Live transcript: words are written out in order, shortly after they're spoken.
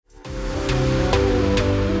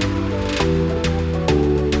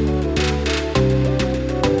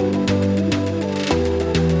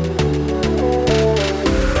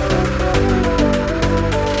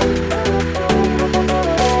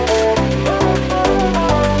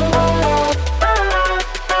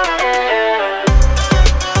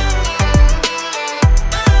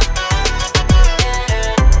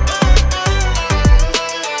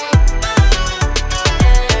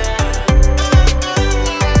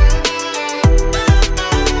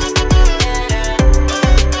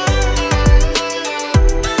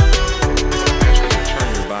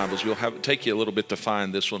take you a little bit to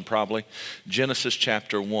find this one probably. Genesis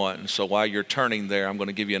chapter 1. So while you're turning there, I'm going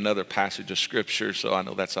to give you another passage of scripture. So I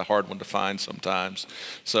know that's a hard one to find sometimes.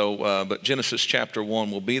 So, but Genesis chapter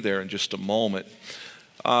 1 will be there in just a moment.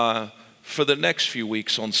 For the next few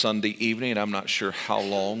weeks on Sunday evening, and I'm not sure how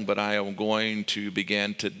long, but I am going to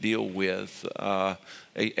begin to deal with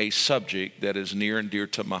a subject that is near and dear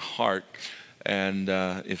to my heart. And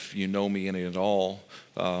if you know me any at all,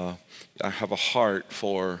 I have a heart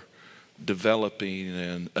for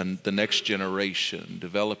developing and the next generation,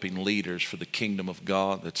 developing leaders for the kingdom of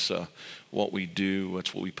God. That's what we do.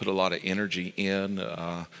 That's what we put a lot of energy in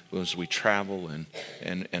as we travel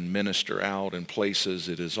and minister out in places.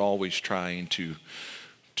 It is always trying to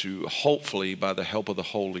hopefully, by the help of the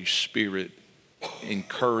Holy Spirit,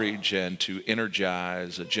 encourage and to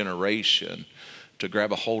energize a generation to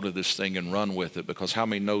grab a hold of this thing and run with it, because how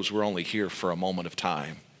many knows we're only here for a moment of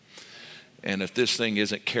time? And if this thing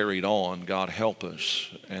isn't carried on, God help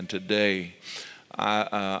us. And today,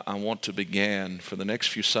 I want to begin, for the next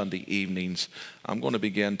few Sunday evenings, I'm going to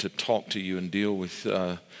begin to talk to you and deal with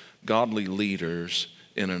godly leaders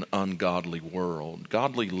in an ungodly world.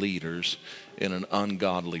 Godly leaders in an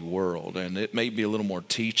ungodly world. And it may be a little more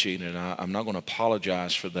teaching, and I'm not going to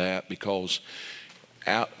apologize for that, because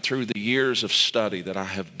through the years of study that I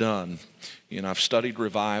have done, I've studied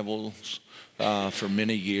revivals for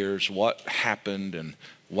many years. What happened and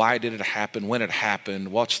why did it happen, when it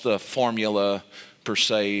happened, what's the formula per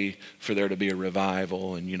se for there to be a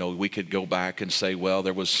revival. And we could go back and say, well,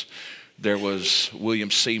 there was William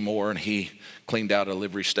Seymour, and he cleaned out a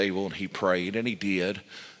livery stable and he prayed, and he did.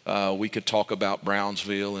 We could talk about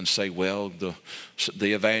Brownsville and say, well,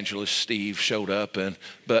 the evangelist Steve showed up,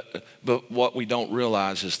 but what we don't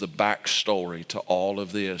realize is the backstory to all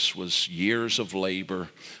of this was years of labor,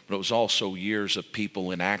 but it was also years of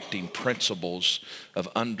people enacting principles of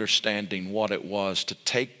understanding what it was to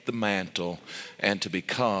take the mantle and to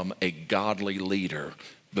become a godly leader.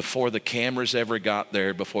 Before the cameras ever got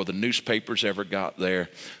there, before the newspapers ever got there,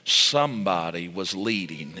 somebody was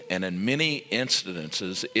leading. And in many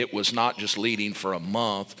instances, it was not just leading for a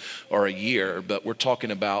month or a year, but we're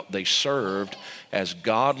talking about they served as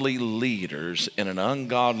godly leaders in an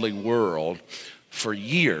ungodly world for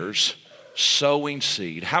years, sowing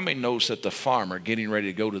seed. How many knows that the farmer getting ready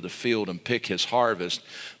to go to the field and pick his harvest,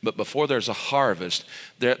 but before there's a harvest,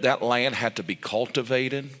 that land had to be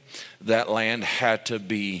cultivated. That land had to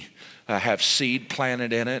be have seed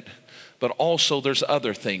planted in it. But also there's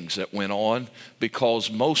other things that went on,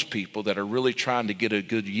 because most people that are really trying to get a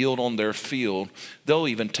good yield on their field, they'll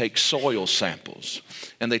even take soil samples.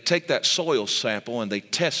 And they take that soil sample and they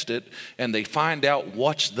test it and they find out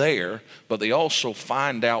what's there, but they also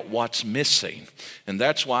find out what's missing. And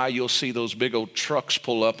that's why you'll see those big old trucks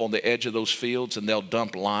pull up on the edge of those fields, and they'll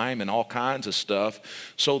dump lime and all kinds of stuff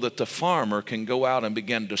so that the farmer can go out and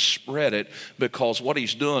begin to spread it, because what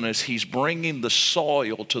he's doing is he's bringing the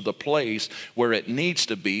soil to the place where it needs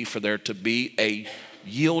to be for there to be a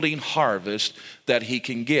yielding harvest that he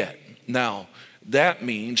can get. Now, that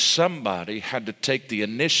means somebody had to take the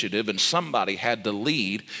initiative and somebody had to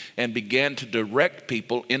lead and began to direct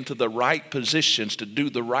people into the right positions to do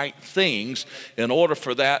the right things in order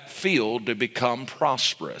for that field to become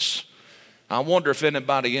prosperous. I wonder if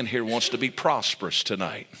anybody in here wants to be prosperous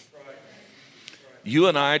tonight. You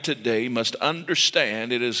and I today must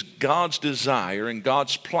understand it is God's desire and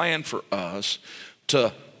God's plan for us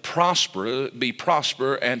to be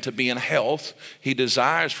prosper and to be in health. He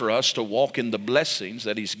desires for us to walk in the blessings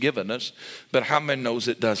that He's given us, but how many knows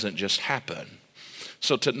it doesn't just happen?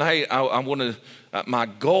 So tonight, I want to. My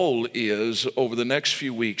goal is over the next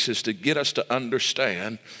few weeks is to get us to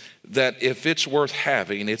understand that if it's worth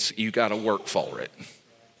having, you got to work for it.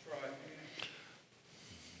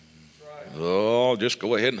 Oh, just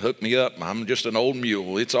go ahead and hook me up. I'm just an old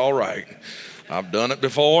mule. It's all right. I've done it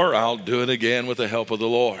before. I'll do it again with the help of the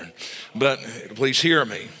Lord. But please hear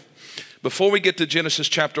me. Before we get to Genesis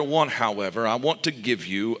chapter 1, however, I want to give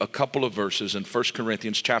you a couple of verses in 1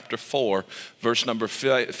 Corinthians chapter 4, verse number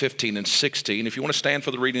 15 and 16. If you want to stand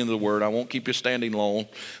for the reading of the word, I won't keep you standing long,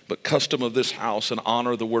 but custom of this house and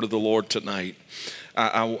honor the word of the Lord tonight.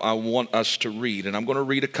 I want us to read, and I'm going to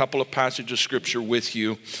read a couple of passages of scripture with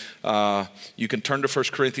you. You can turn to 1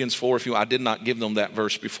 Corinthians 4 if you. I did not give them that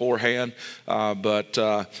verse beforehand, but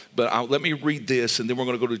let me read this, and then we're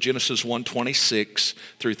going to go to Genesis 1:26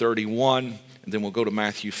 through 31, and then we'll go to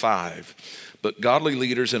Matthew 5. but godly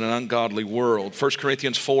leaders in an ungodly world. 1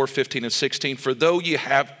 Corinthians 4:15 and 16, for though ye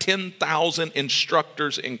have 10,000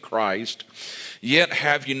 instructors in Christ, yet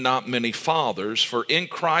have ye not many fathers. For in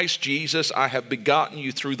Christ Jesus I have begotten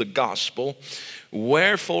you through the gospel.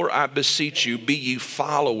 Wherefore I beseech you, be ye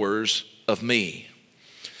followers of me.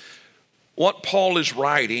 What Paul is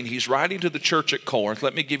writing, he's writing to the church at Corinth.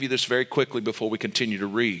 Let me give you this very quickly before we continue to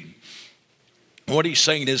read. What he's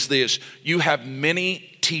saying is this: you have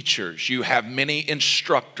many teachers, you have many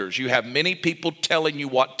instructors, you have many people telling you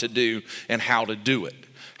what to do and how to do it.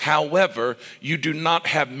 However, you do not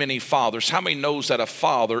have many fathers. How many knows that a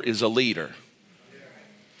father is a leader?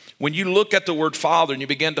 When you look at the word father and you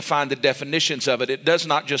begin to find the definitions of it, it does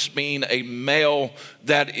not just mean a male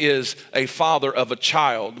that is a father of a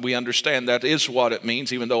child. We understand that is what it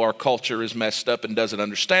means, even though our culture is messed up and doesn't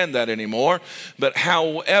understand that anymore. But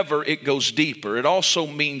however, it goes deeper. It also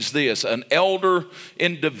means this: an elder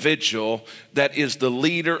individual that is the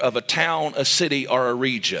leader of a town, a city, or a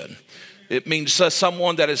region. It means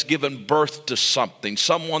someone that has given birth to something,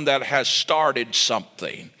 someone that has started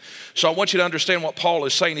something. So I want you to understand what Paul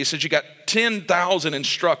is saying. He says you got 10,000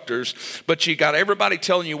 instructors, but you got everybody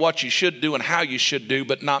telling you what you should do and how you should do,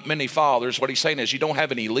 but not many fathers. What he's saying is you don't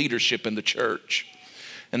have any leadership in the church.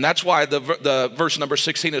 And that's why the verse number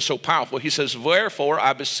 16 is so powerful. He says, wherefore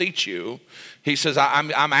I beseech you. He says,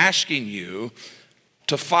 I'm asking you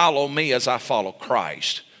to follow me as I follow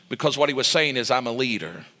Christ. Because what he was saying is I'm a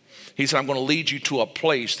leader. He said, I'm going to lead you to a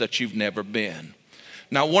place that you've never been.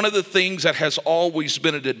 Now, one of the things that has always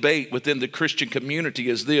been a debate within the Christian community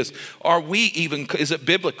is this: is it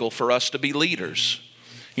biblical for us to be leaders?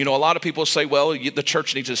 You know, a lot of people say, well, the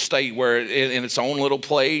church needs to stay in its own little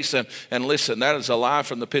place. And listen, that is a lie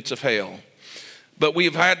from the pits of hell. But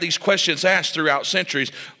we've had these questions asked throughout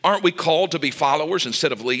centuries. Aren't we called to be followers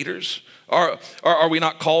instead of leaders? Are we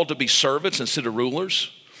not called to be servants instead of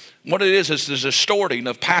rulers? What it is this distorting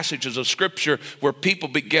of passages of Scripture where people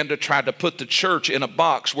began to try to put the church in a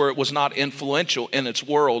box where it was not influential in its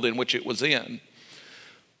world in which it was in.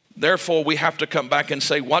 Therefore, we have to come back and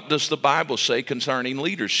say, what does the Bible say concerning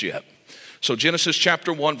leadership? So Genesis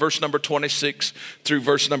chapter 1, verse number 26 through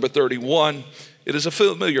verse number 31. It is a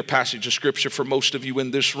familiar passage of Scripture for most of you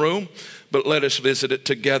in this room, but let us visit it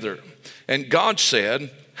together. And God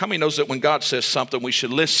said, how many knows that when God says something, we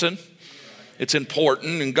should listen? It's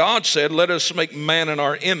important. And God said, let us make man in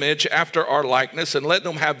our image after our likeness, and let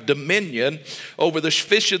them have dominion over the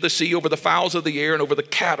fish of the sea, over the fowls of the air, and over the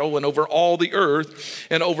cattle, and over all the earth,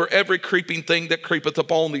 and over every creeping thing that creepeth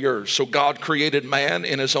upon the earth. So God created man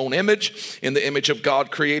in his own image. In the image of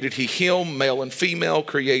God created he him, male and female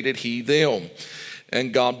created he them.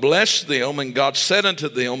 And God blessed them, and God said unto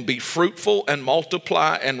them, be fruitful and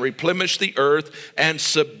multiply and replenish the earth and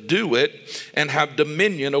subdue it, and have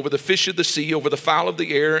dominion over the fish of the sea, over the fowl of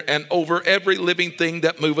the air, and over every living thing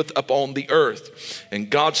that moveth upon the earth. And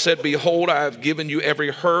God said, behold, I have given you every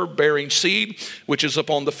herb bearing seed, which is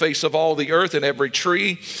upon the face of all the earth, and every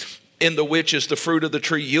tree in the which is the fruit of the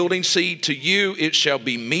tree yielding seed. To you it shall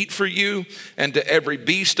be meat for you, and to every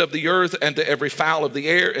beast of the earth, and to every fowl of the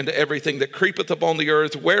air, and to everything that creepeth upon the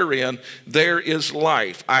earth, wherein there is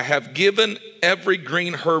life. I have given every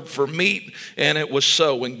green herb for meat. And it was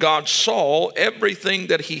so. And God saw everything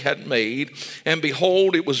that he had made, and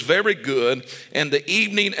behold, it was very good. And the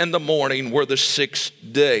evening and the morning were the sixth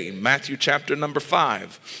day. Matthew chapter number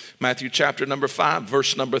 5. Matthew chapter number 5,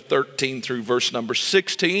 verse number 13 through verse number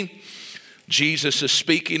 16. Jesus is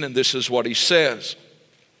speaking, and this is what he says.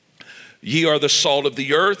 Ye are the salt of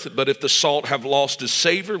the earth, but if the salt have lost its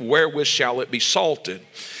savor, wherewith shall it be salted?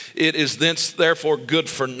 It is thence therefore good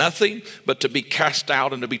for nothing, but to be cast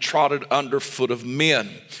out and to be trodden under foot of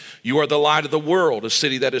men. You are the light of the world. A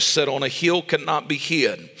city that is set on a hill cannot be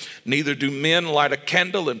hid. Neither do men light a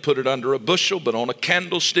candle and put it under a bushel, but on a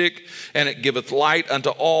candlestick, and it giveth light unto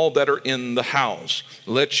all that are in the house.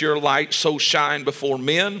 Let your light so shine before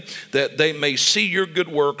men, that they may see your good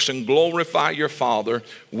works and glorify your Father,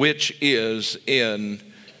 which is in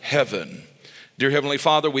heaven. Dear Heavenly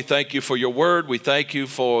Father, we thank you for your word. We thank you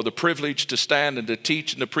for the privilege to stand and to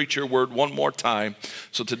teach and to preach your word one more time.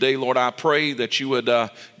 So today, Lord, I pray that you would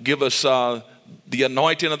give us the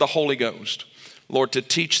anointing of the Holy Ghost, Lord, to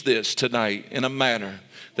teach this tonight in a manner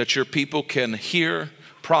that your people can hear,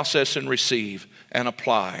 process, and receive and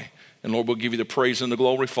apply. And Lord, we'll give you the praise and the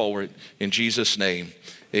glory for it. In Jesus' name,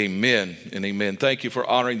 amen and amen. Thank you for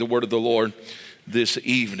honoring the word of the Lord this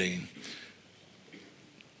evening.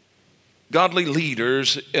 Godly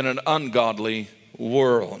leaders in an ungodly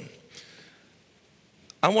world.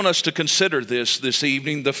 I want us to consider this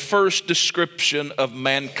evening, the first description of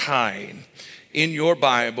mankind in your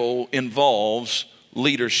Bible involves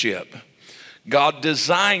leadership. God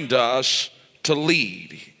designed us to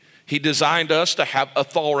lead. He designed us to have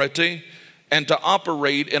authority and to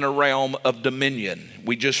operate in a realm of dominion.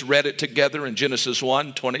 We just read it together in Genesis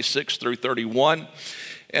 1, 26 through 31.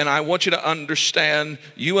 And I want you to understand,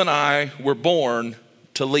 you and I were born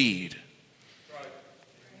to lead.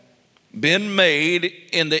 Been made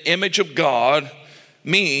in the image of God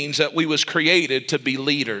means that we was created to be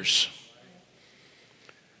leaders.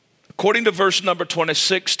 According to verse number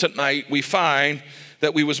 26 tonight, we find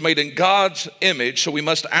that we was made in God's image, so we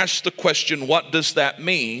must ask the question, what does that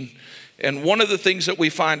mean? And one of the things that we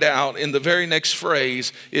find out in the very next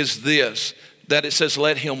phrase is this, that it says,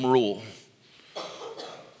 let him rule.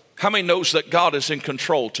 How many knows that God is in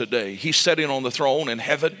control today? He's sitting on the throne in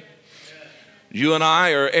heaven. You and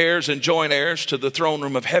I are heirs and joint heirs to the throne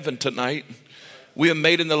room of heaven tonight. We are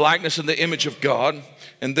made in the likeness and the image of God.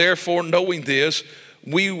 And therefore, knowing this,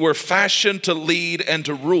 we were fashioned to lead and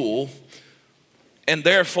to rule. And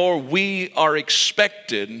therefore, we are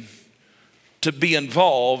expected to be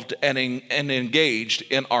involved and engaged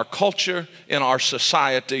in our culture, in our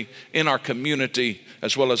society, in our community,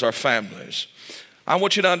 as well as our families. I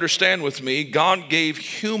want you to understand with me, God gave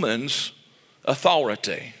humans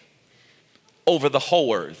authority over the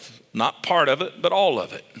whole earth. Not part of it, but all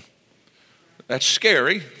of it. That's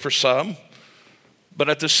scary for some, but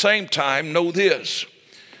at the same time, know this.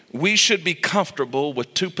 We should be comfortable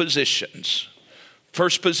with two positions.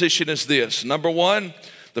 First position is this. Number one,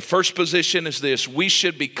 the first position is this. We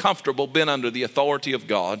should be comfortable being under the authority of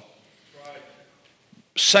God.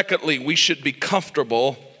 Secondly, we should be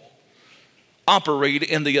comfortable operate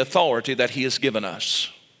in the authority that he has given us.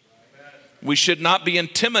 We should not be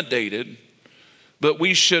intimidated, but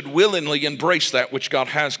we should willingly embrace that which God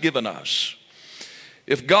has given us.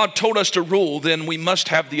 If God told us to rule, then we must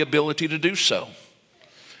have the ability to do so.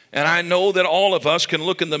 And I know that all of us can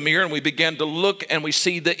look in the mirror and we begin to look and we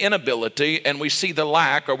see the inability and we see the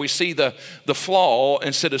lack or we see the flaw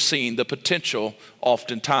instead of seeing the potential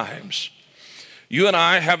oftentimes. You and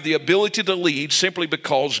I have the ability to lead simply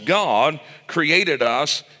because God created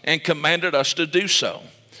us and commanded us to do so.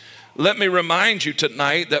 Let me remind you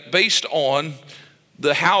tonight that based on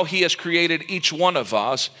how he has created each one of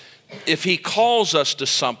us, if he calls us to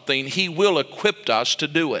something, he will equip us to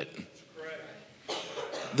do it.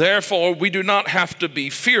 Therefore, we do not have to be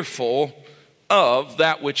fearful of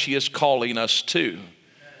that which he is calling us to,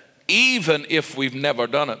 even if we've never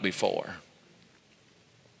done it before.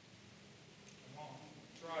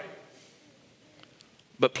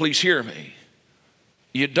 But please hear me.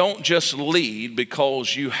 You don't just lead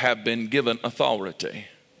because you have been given authority.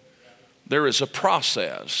 There is a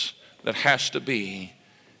process that has to be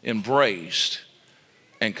embraced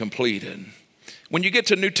and completed. When you get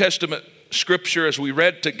to New Testament scripture, as we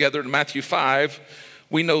read together in Matthew 5,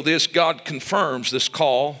 we know this: God confirms this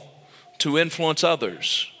call to influence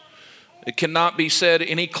others. It cannot be said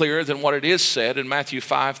any clearer than what it is said in Matthew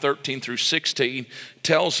 5, 13 through 16,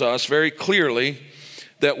 tells us very clearly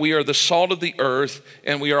that we are the salt of the earth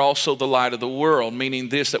and we are also the light of the world, meaning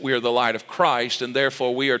this, that we are the light of Christ, and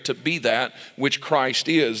therefore we are to be that which Christ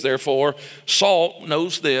is. Therefore, salt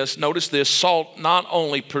knows this, notice this, salt not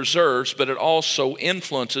only preserves, but it also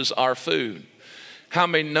influences our food. How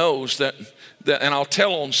many knows that, and I'll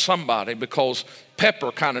tell on somebody because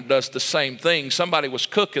pepper kind of does the same thing. Somebody was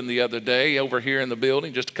cooking the other day over here in the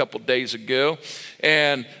building just a couple of days ago,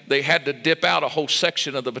 and they had to dip out a whole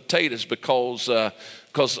section of the potatoes because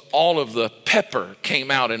all of the pepper came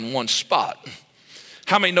out in one spot.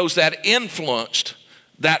 How many knows that influenced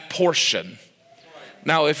that portion?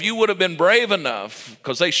 Now, if you would have been brave enough,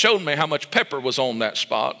 because they showed me how much pepper was on that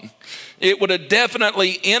spot, it would have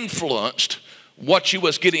definitely influenced what you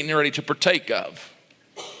was getting ready to partake of.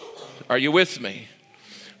 Are you with me?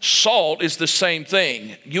 Salt is the same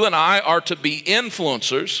thing. You and I are to be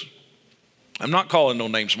influencers. I'm not calling no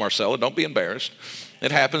names, Marcella. Don't be embarrassed.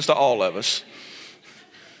 It happens to all of us.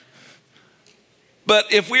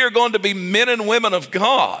 But if we are going to be men and women of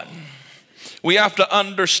God, we have to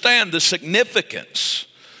understand the significance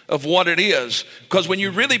of what it is. Because when you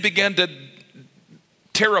really begin to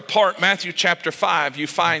tear apart Matthew chapter 5, you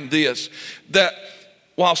find this, that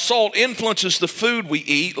while salt influences the food we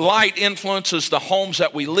eat, light influences the homes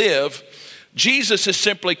that we live, Jesus is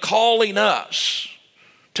simply calling us.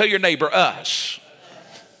 Tell your neighbor, us.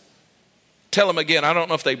 Tell them again, I don't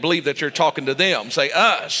know if they believe that you're talking to them. Say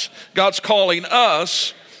us. God's calling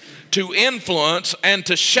us to influence and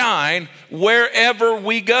to shine wherever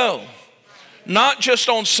we go. Not just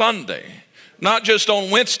on Sunday, Not just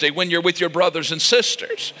on Wednesday when you're with your brothers and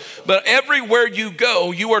sisters, but everywhere you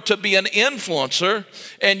go, you are to be an influencer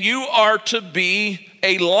and you are to be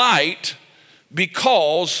a light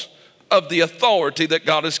because of the authority that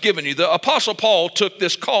God has given you. The Apostle Paul took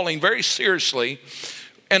this calling very seriously.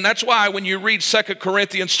 And that's why when you read 2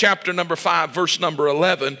 Corinthians chapter number 5, verse number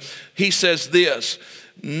 11, he says this,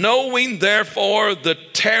 knowing therefore the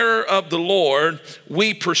terror of the Lord,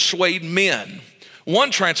 we persuade men.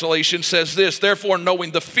 One translation says this, therefore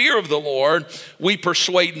knowing the fear of the Lord, we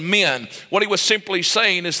persuade men. What he was simply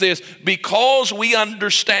saying is this, because we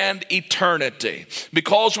understand eternity,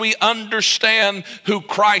 because we understand who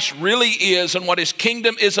Christ really is and what his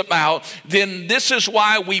kingdom is about, then this is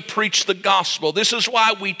why we preach the gospel. This is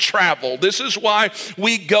why we travel. This is why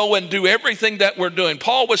we go and do everything that we're doing.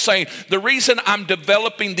 Paul was saying, the reason I'm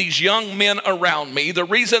developing these young men around me, the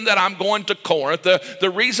reason that I'm going to Corinth,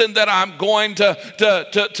 the reason that I'm going to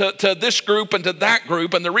this group and to that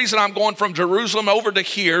group, and the reason I'm going from Jerusalem over to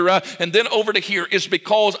here and then over to here is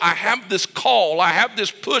because I have this call, I have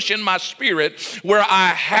this push in my spirit where I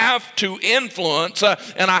have to influence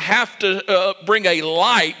and I have to bring a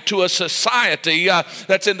light to a society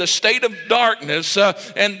that's in the state of darkness,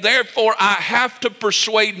 and therefore I have to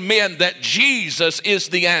persuade men that Jesus is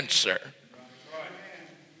the answer.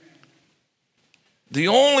 The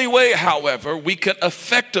only way, however, we can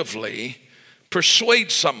effectively persuade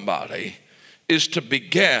somebody is to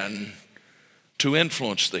begin to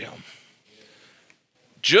influence them.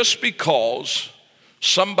 Just because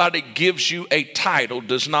somebody gives you a title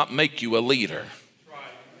does not make you a leader.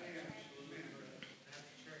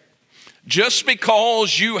 Just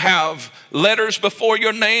because you have letters before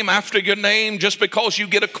your name, after your name, just because you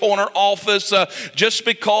get a corner office, just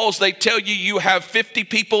because they tell you you have 50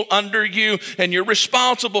 people under you and you're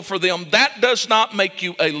responsible for them, that does not make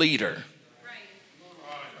you a leader.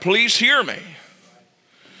 Please hear me.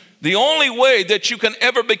 The only way that you can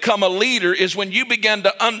ever become a leader is when you begin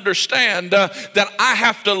to understand that I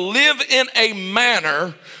have to live in a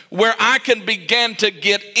manner where I can begin to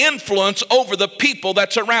get influence over the people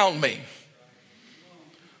that's around me.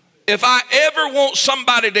 If I ever want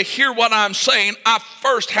somebody to hear what I'm saying, I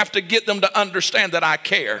first have to get them to understand that I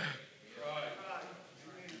care.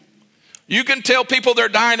 You can tell people they're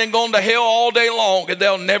dying and going to hell all day long and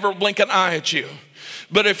they'll never blink an eye at you.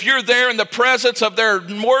 But if you're there in the presence of their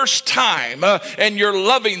worst time and you're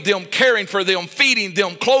loving them, caring for them, feeding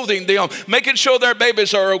them, clothing them, making sure their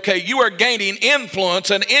babies are okay, you are gaining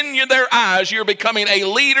influence, and in their eyes you're becoming a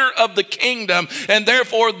leader of the kingdom. And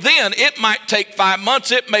therefore then it might take 5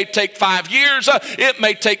 months, it may take 5 years, it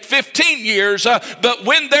may take 15 years, but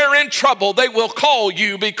when they're in trouble they will call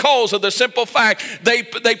you because of the simple fact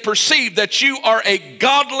they perceive that you are a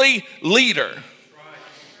godly leader.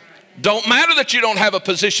 Don't matter that you don't have a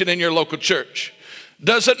position in your local church.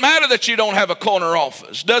 Doesn't matter that you don't have a corner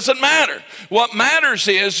office. Doesn't matter. What matters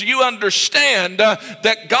is you understand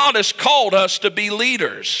that God has called us to be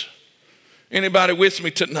leaders. Anybody with me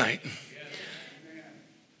tonight?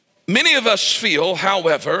 Many of us feel,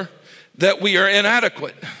 however, that we are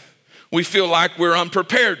inadequate. We feel like we're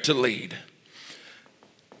unprepared to lead.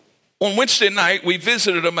 On Wednesday night, we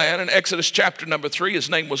visited a man in Exodus chapter number 3. His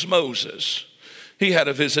name was Moses. He had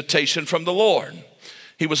a visitation from the Lord.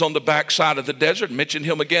 He was on the backside of the desert. Mentioned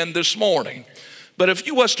him again this morning. But if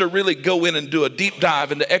you was to really go in and do a deep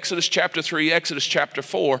dive into Exodus chapter 3, Exodus chapter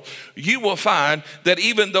 4, you will find that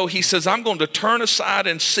even though he says, I'm going to turn aside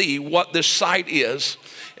and see what this site is.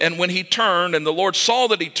 And when he turned and the Lord saw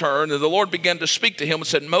that he turned, and the Lord began to speak to him and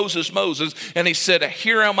said, Moses, Moses. And he said,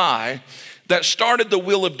 here am I. That started the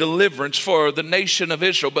will of deliverance for the nation of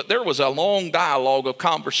Israel. But there was a long dialogue of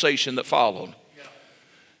conversation that followed.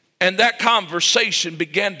 And that conversation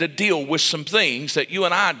began to deal with some things that you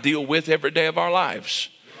and I deal with every day of our lives.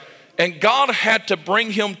 And God had to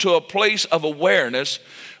bring him to a place of awareness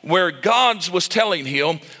where God was telling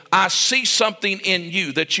him, I see something in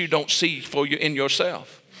you that you don't see for you in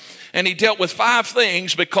yourself. And he dealt with 5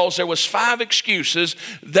 things because there was 5 excuses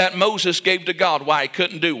that Moses gave to God why he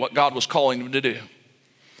couldn't do what God was calling him to do.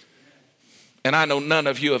 And I know none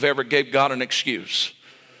of you have ever gave God an excuse.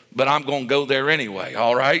 But I'm going to go there anyway,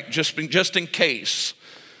 all right? Just in case.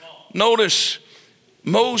 Notice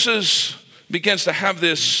Moses begins to have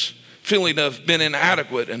this feeling of being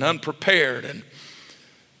inadequate and unprepared. And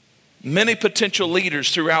many potential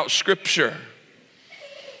leaders throughout Scripture,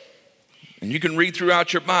 and you can read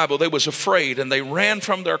throughout your Bible, they was afraid and they ran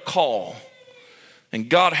from their call. And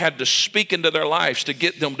God had to speak into their lives to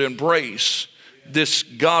get them to embrace this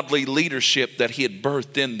godly leadership that he had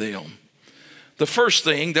birthed in them. The first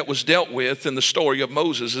thing that was dealt with in the story of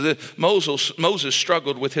Moses is that Moses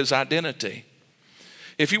struggled with his identity.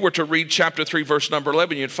 If you were to read chapter 3, verse number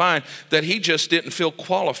 11, you'd find that he just didn't feel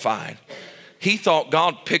qualified. He thought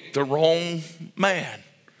God picked the wrong man.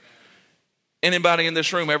 Anybody in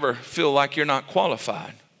this room ever feel like you're not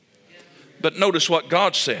qualified? But notice what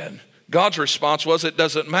God said. God's response was, it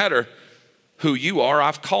doesn't matter who you are,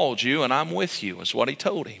 I've called you and I'm with you, is what he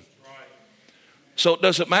told him. So it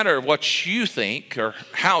doesn't matter what you think or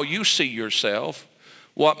how you see yourself.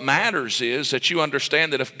 What matters is that you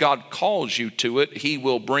understand that if God calls you to it, he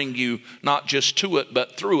will bring you not just to it,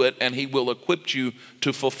 but through it, and he will equip you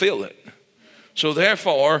to fulfill it. So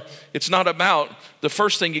therefore, it's not about, the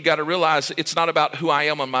first thing you got to realize, it's not about who I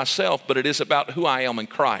am in myself, but it is about who I am in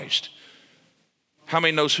Christ. How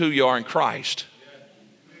many knows who you are in Christ?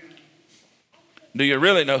 Do you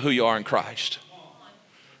really know who you are in Christ?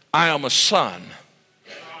 I am a son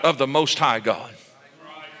of the Most High God.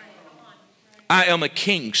 I am a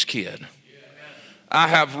king's kid. I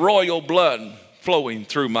have royal blood flowing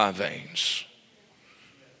through my veins.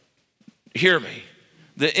 Hear me.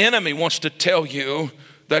 The enemy wants to tell you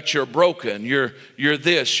that you're broken, you're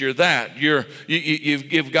this, you're that,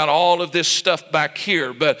 you've got all of this stuff back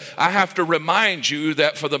here. But I have to remind you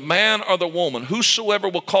that for the man or the woman, whosoever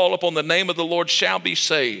will call upon the name of the Lord shall be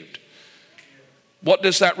saved. What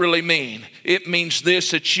does that really mean? It means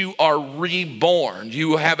this, that you are reborn.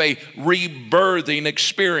 You have a rebirthing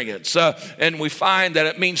experience. And we find that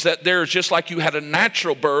it means that there's, just like you had a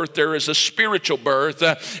natural birth, there is a spiritual birth.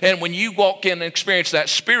 And when you walk in and experience that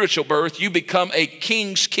spiritual birth, you become a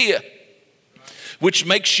king's kid, which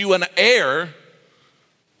makes you an heir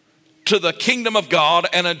to the kingdom of God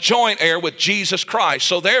and a joint heir with Jesus Christ.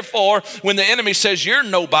 So therefore, when the enemy says you're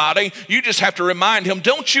nobody, you just have to remind him,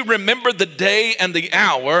 don't you remember the day and the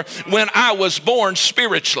hour when I was born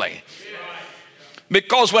spiritually?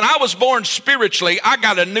 Because when I was born spiritually, I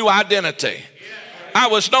got a new identity. I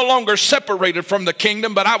was no longer separated from the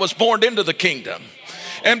kingdom, but I was born into the kingdom.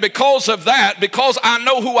 And because of that, because I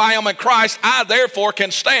know who I am in Christ, I therefore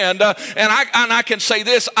can stand and I can say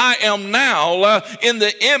this, I am now in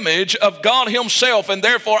the image of God himself, and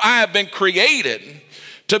therefore I have been created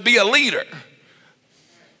to be a leader.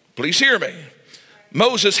 Please hear me.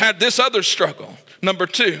 Moses had this other struggle. Number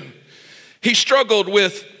 2, he struggled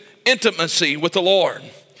with intimacy with the Lord.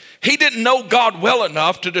 He didn't know God well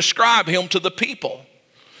enough to describe him to the people.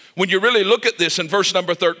 When you really look at this in verse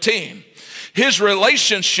number 13, his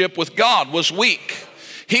relationship with God was weak.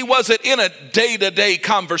 He wasn't in a day-to-day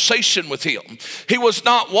conversation with him. He was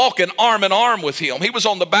not walking arm in arm with him. He was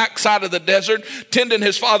on the backside of the desert tending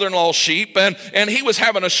his father-in-law's sheep, and he was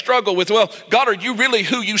having a struggle with, well, God, are you really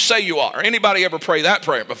who you say you are? Anybody ever pray that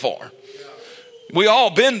prayer before? We all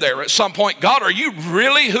been there at some point. God, are you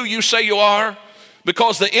really who you say you are?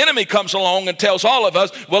 Because the enemy comes along and tells all of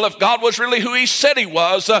us, well, if God was really who he said he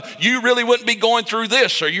was, you really wouldn't be going through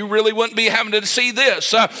this, or you really wouldn't be having to see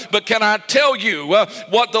this. But can I tell you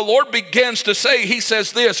what the Lord begins to say? He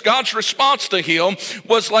says this, God's response to him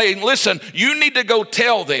was like, listen, you need to go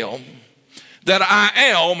tell them that I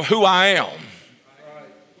am who I am.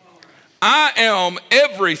 I am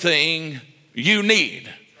everything you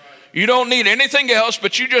need. You don't need anything else,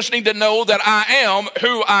 but you just need to know that I am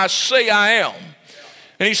who I say I am.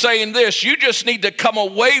 And he's saying this, you just need to come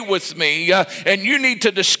away with me and you need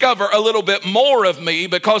to discover a little bit more of me,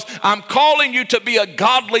 because I'm calling you to be a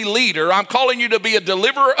godly leader. I'm calling you to be a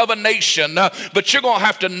deliverer of a nation, but you're going to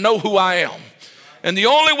have to know who I am. And the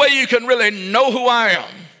only way you can really know who I am,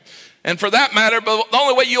 and for that matter, but the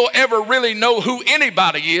only way you'll ever really know who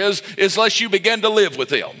anybody is unless you begin to live with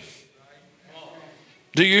them.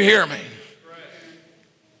 Do you hear me?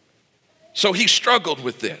 So he struggled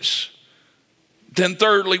with this. Then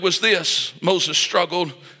thirdly was this, Moses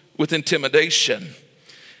struggled with intimidation.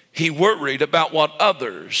 He worried about what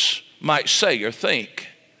others might say or think.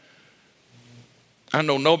 I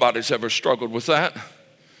know nobody's ever struggled with that,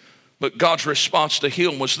 but God's response to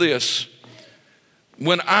him was this,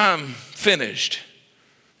 when I'm finished,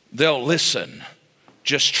 they'll listen,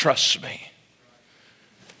 just trust me.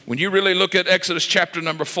 When you really look at Exodus chapter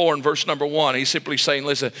number 4 and verse number 1, he's simply saying,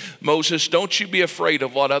 listen, Moses, don't you be afraid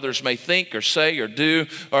of what others may think or say or do,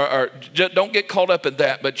 or don't get caught up in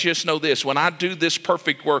that, but just know this, when I do this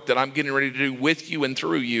perfect work that I'm getting ready to do with you and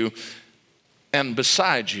through you and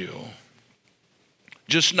beside you,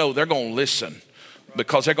 just know they're going to listen,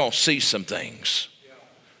 because they're going to see some things.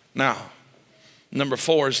 Now, number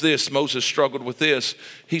 4 is this, Moses struggled with this.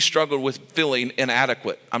 He struggled with feeling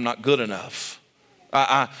inadequate. I'm not good enough.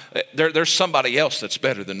 There's somebody else that's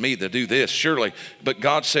better than me to do this, surely. But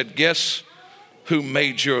God said, guess who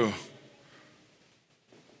made your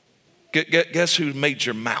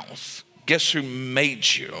mouth? Guess who made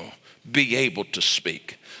you? be able to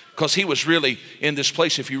speak. Because he was really in this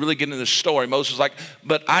place. If you really get into this story, Moses was like,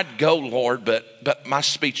 but I'd go, Lord, but my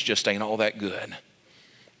speech just ain't all that good.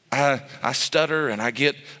 I stutter and I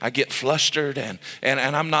get flustered and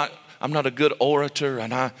I'm not a good orator,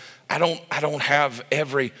 and I don't have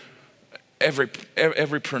every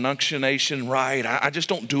pronunciation right. I just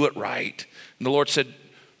don't do it right. And the Lord said,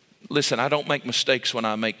 listen, I don't make mistakes when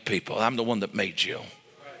I make people. I'm the one that made you.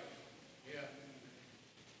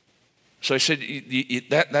 So he said,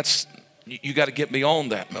 you got to get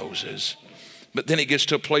beyond that, Moses. But then he gets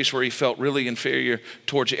to a place where he felt really inferior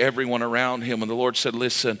towards everyone around him. And the Lord said,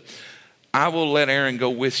 listen, I will let Aaron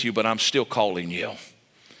go with you, but I'm still calling you.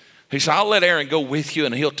 He said, I'll let Aaron go with you,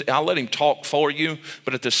 and I'll let him talk for you.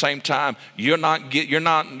 But at the same time, you're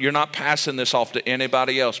not passing this off to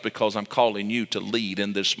anybody else, because I'm calling you to lead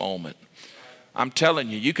in this moment. I'm telling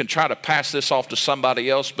you, you can try to pass this off to somebody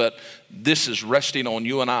else, but this is resting on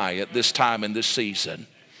you and I at this time in this season.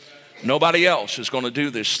 Nobody else is going to do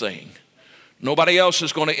this thing. Nobody else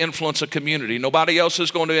is going to influence a community. Nobody else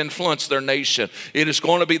is going to influence their nation. It is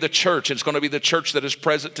going to be the church. It's going to be the church that is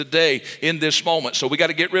present today in this moment. So we got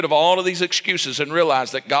to get rid of all of these excuses and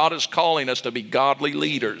realize that God is calling us to be godly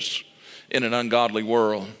leaders in an ungodly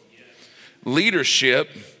world. Leadership,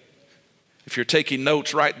 if you're taking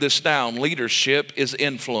notes, write this down. Leadership is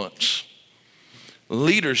influence.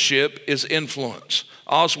 Leadership is influence.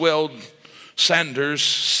 Oswald Sanders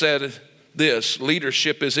said this: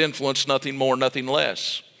 leadership is influence, nothing more, nothing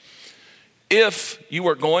less. If you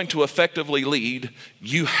are going to effectively lead,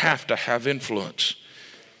 you have to have influence.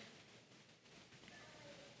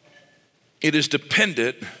 It is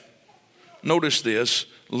dependent, notice this,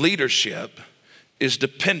 leadership is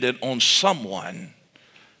dependent on someone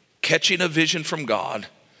catching a vision from God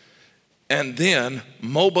and then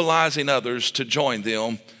mobilizing others to join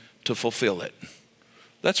them to fulfill it.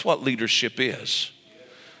 That's what leadership is.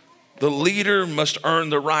 The leader must earn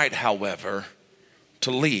the right, however, to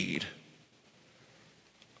lead.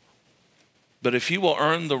 But if you will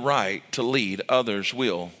earn the right to lead, others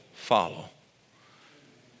will follow.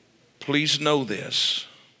 Please know this.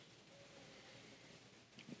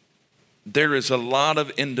 There is a lot of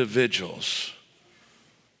individuals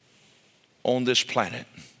on this planet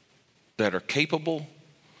that are capable,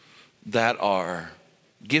 that are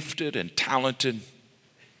gifted and talented,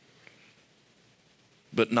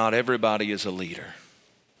 but not everybody is a leader.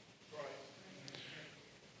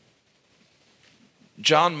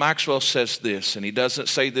 John Maxwell says this, and he doesn't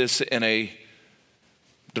say this in a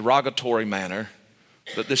derogatory manner,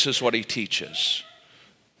 but this is what he teaches.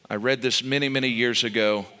 I read this many, many years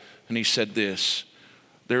ago, and he said this: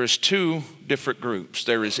 there is two different groups.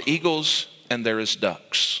 There is eagles and there is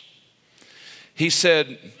ducks. He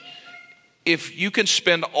said, if you can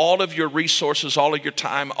spend all of your resources, all of your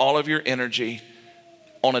time, all of your energy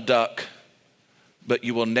on a duck, but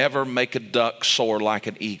you will never make a duck soar like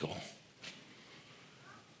an eagle.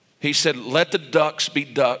 He said, let the ducks be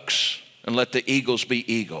ducks and let the eagles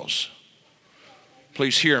be eagles.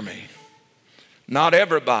 Please hear me. Not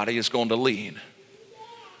everybody is going to lead,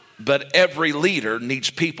 but every leader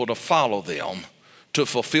needs people to follow them to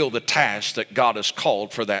fulfill the task that God has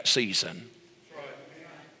called for that season.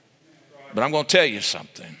 But I'm going to tell you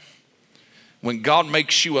something. When God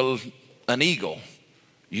makes you an eagle,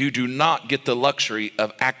 you do not get the luxury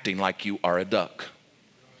of acting like you are a duck.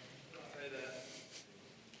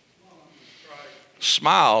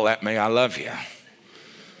 Smile at me, I love you.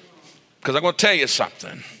 Because I'm going to tell you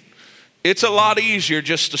something. It's a lot easier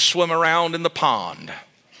just to swim around in the pond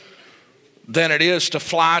than it is to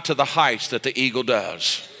fly to the heights that the eagle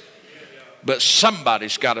does. But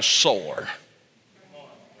somebody's got to soar.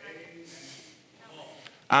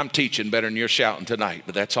 I'm teaching better than you're shouting tonight,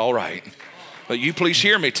 but that's all right. But you please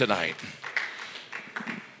hear me tonight.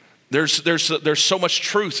 There's so much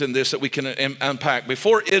truth in this that we can unpack.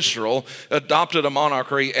 Before Israel adopted a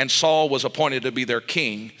monarchy and Saul was appointed to be their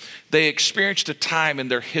king, they experienced a time in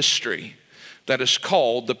their history that is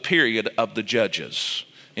called the period of the judges.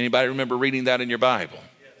 Anybody remember reading that in your Bible?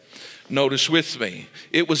 Notice with me.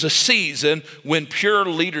 It was a season when pure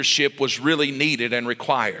leadership was really needed and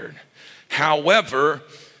required. However,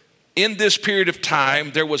 in this period of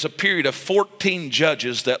time, there was a period of 14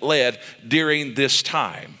 judges that led during this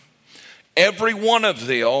time. Every one of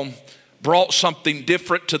them brought something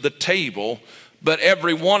different to the table, but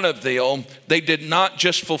every one of them, they did not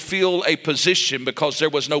just fulfill a position because there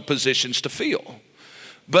was no positions to fill.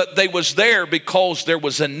 But they was there because there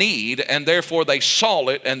was a need, and therefore they saw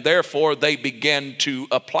it, and therefore they began to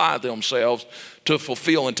apply themselves to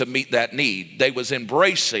fulfill and to meet that need. They was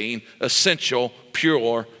embracing essential,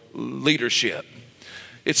 pure leadership.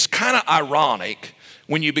 It's kind of ironic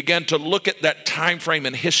when you begin to look at that time frame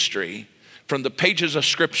in history from the pages of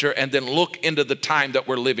Scripture and then look into the time that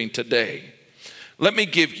we're living today. Let me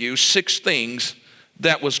give you 6 things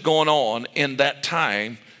that was going on in that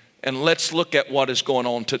time, and let's look at what is going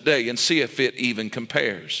on today and see if it even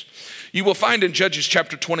compares. You will find in Judges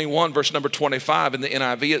chapter 21, verse number 25 in the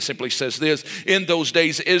NIV, it simply says this: in those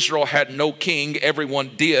days Israel had no king,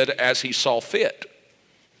 everyone did as he saw fit.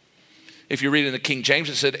 If you read in the King James,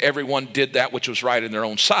 it said everyone did that which was right in their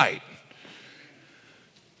own sight.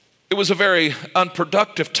 It was a very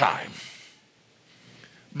unproductive time.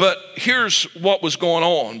 But here's what was going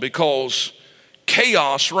on, because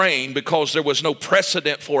chaos reigned because there was no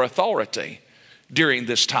precedent for authority during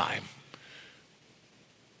this time.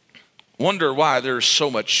 Wonder why there's so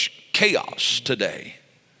much chaos today,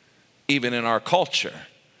 even in our culture.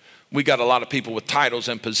 We got a lot of people with titles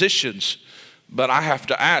and positions, but I have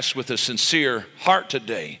to ask with a sincere heart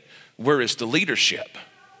today, where is the leadership?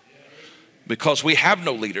 Because we have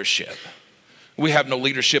no leadership. We have no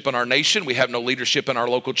leadership in our nation. We have no leadership in our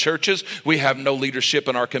local churches. We have no leadership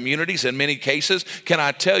in our communities. In many cases, can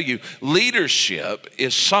I tell you, leadership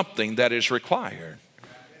is something that is required.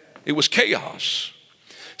 It was chaos.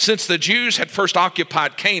 Since the Jews had first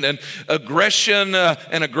occupied Canaan, aggression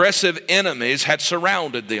and aggressive enemies had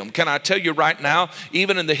surrounded them. Can I tell you right now,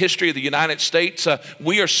 even in the history of the United States,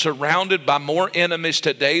 we are surrounded by more enemies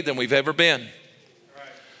today than we've ever been.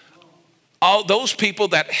 All those people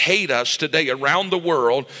that hate us today around the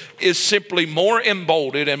world is simply more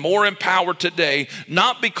emboldened and more empowered today,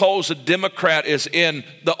 not because a Democrat is in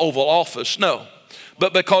the Oval Office, no,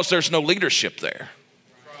 but because there's no leadership there.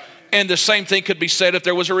 And the same thing could be said if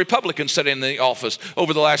there was a Republican sitting in the office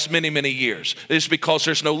over the last many, many years. It's because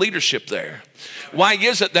there's no leadership there. Why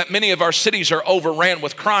is it that many of our cities are overran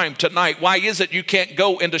with crime tonight? Why is it you can't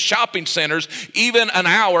go into shopping centers even an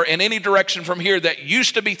hour in any direction from here that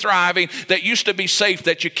used to be thriving, that used to be safe,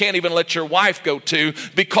 that you can't even let your wife go to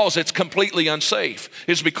because it's completely unsafe?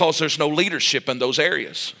 It's because there's no leadership in those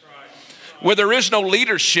areas. Where there is no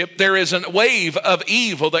leadership, there is a wave of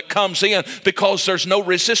evil that comes in because there's no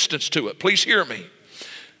resistance to it. Please hear me.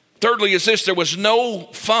 Thirdly is this: there was no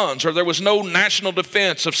funds, or there was no national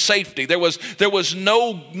defense of safety. There was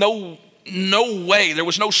no way, there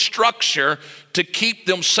was no structure to keep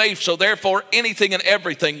them safe. So therefore, anything and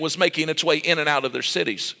everything was making its way in and out of their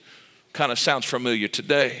cities. Kind of sounds familiar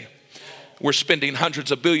today. We're spending hundreds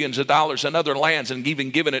of billions of dollars in other lands and even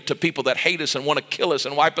giving it to people that hate us and want to kill us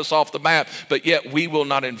and wipe us off the map. But yet we will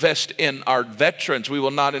not invest in our veterans. We will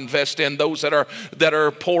not invest in those that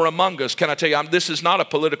are poor among us. Can I tell you, this is not a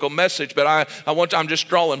political message, but I'm just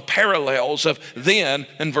drawing parallels of then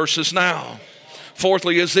and versus now.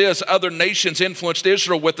 Fourthly is this: other nations influenced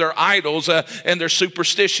Israel with their idols and their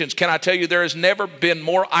superstitions. Can I tell you, there has never been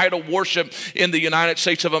more idol worship in the United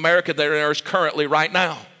States of America than there is currently right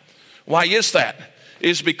now. Why is that?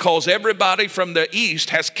 It's because everybody from the east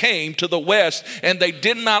has came to the west, and they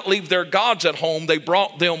did not leave their gods at home. They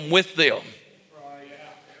brought them with them.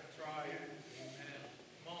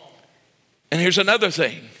 And here's another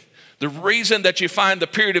thing. The reason that you find the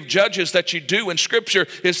period of Judges that you do in Scripture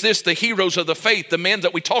is this: the heroes of the faith, the men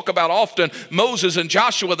that we talk about often, Moses and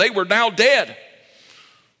Joshua, they were now dead.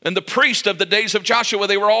 And the priests of the days of Joshua,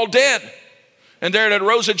 they were all dead. And there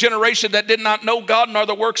arose a generation that did not know God nor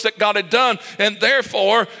the works that God had done. And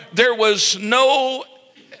therefore, there was no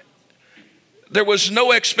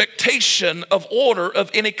expectation of order of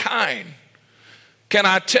any kind. Can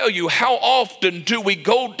I tell you, how often do we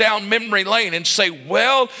go down memory lane and say,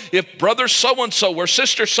 well, if brother so-and-so or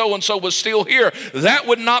sister so-and-so was still here, that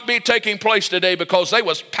would not be taking place today because they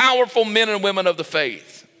was powerful men and women of the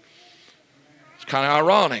faith. It's kind of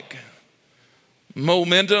ironic.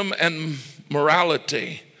 Momentum and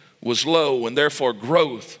morality was low, and therefore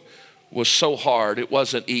growth was so hard. It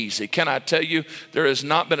wasn't easy. Can I tell you, there has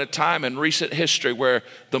not been a time in recent history where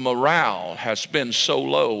the morale has been so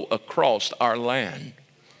low across our land.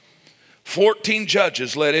 14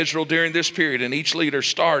 judges led Israel during this period, and each leader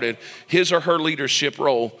started his or her leadership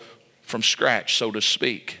role from scratch, so to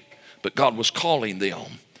speak. But God was calling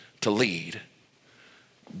them to lead.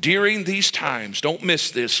 During these times, don't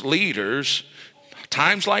miss this, leaders,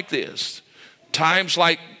 times like this, times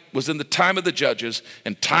like was in the time of the judges,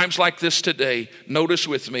 and times like this today, notice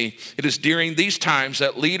with me, it is during these times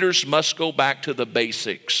that leaders must go back to the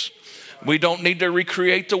basics. We don't need to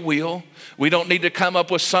recreate the wheel. We don't need to come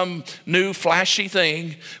up with some new flashy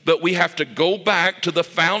thing, but we have to go back to the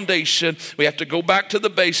foundation. We have to go back to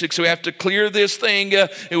the basics. We have to clear this thing.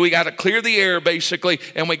 We got to clear the air, basically,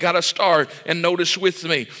 and we got to start. And notice with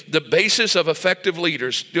me, the basis of effective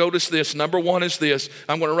leaders. Notice this. Number one is this.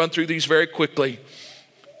 I'm going to run through these very quickly.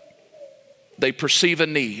 They perceive a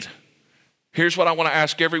need. Here's what I want to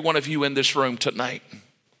ask every one of you in this room tonight.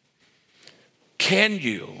 Can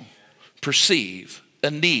you perceive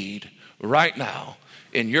a need right now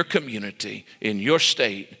in your community, in your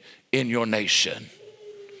state, in your nation?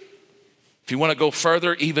 If you want to go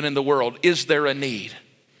further, even in the world, is there a need?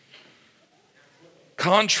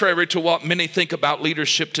 Contrary to what many think about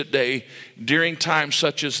leadership today, during times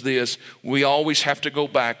such as this, we always have to go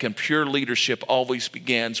back, and pure leadership always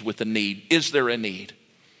begins with a need. Is there a need?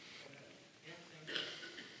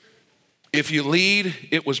 If you lead,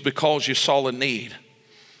 it was because you saw a need.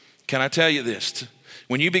 Can I tell you this?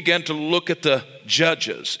 When you begin to look at the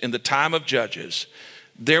judges, in the time of Judges,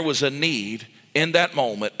 there was a need in that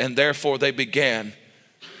moment, and therefore they began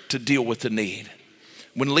to deal with the need.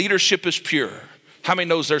 When leadership is pure, how many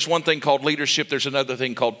knows there's one thing called leadership, there's another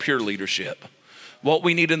thing called pure leadership? What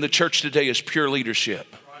we need in the church today is pure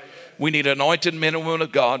leadership. We need anointed men and women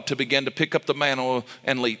of God to begin to pick up the mantle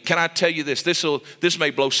and lead. Can I tell you this? This may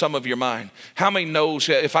blow some of your mind. How many knows,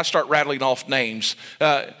 if I start rattling off names,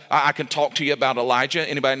 I can talk to you about Elijah.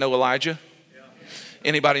 Anybody know Elijah?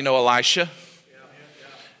 Anybody know Elisha?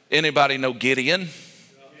 Anybody know Gideon?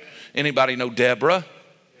 Anybody know Deborah?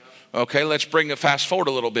 Okay, let's bring it fast forward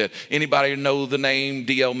a little bit. Anybody know the name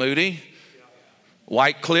D.L. Moody?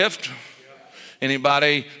 Wycliffe?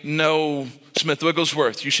 Anybody know Smith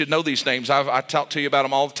Wigglesworth? You should know these names. I talk to you about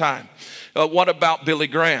them all the time. What about Billy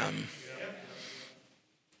Graham?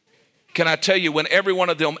 Can I tell you, when every one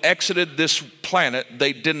of them exited this planet,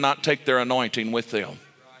 they did not take their anointing with them.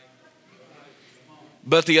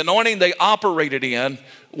 But the anointing they operated in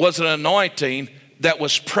was an anointing that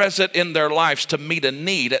was present in their lives to meet a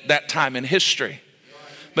need at that time in history.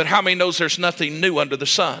 But how many knows there's nothing new under the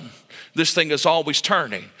sun? This thing is always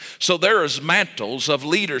turning. So there is mantles of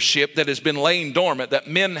leadership that has been laying dormant that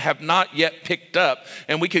men have not yet picked up.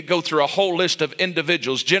 And we could go through a whole list of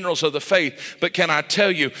individuals, generals of the faith. But can I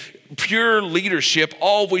tell you, pure leadership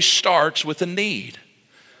always starts with a need.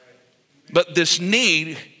 But this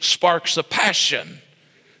need sparks a passion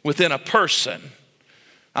within a person.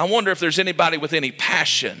 I wonder if there's anybody with any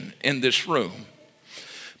passion in this room.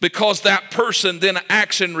 Because that person then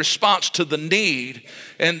acts in response to the need,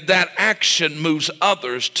 and that action moves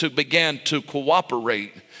others to begin to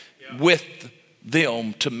cooperate with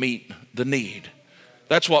them to meet the need.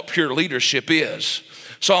 That's what pure leadership is.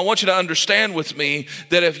 So I want you to understand with me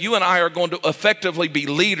that if you and I are going to effectively be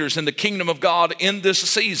leaders in the kingdom of God in this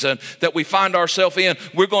season that we find ourselves in,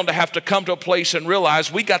 we're going to have to come to a place and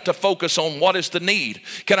realize we got to focus on what is the need.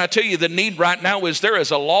 Can I tell you, the need right now is there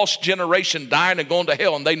is a lost generation dying and going to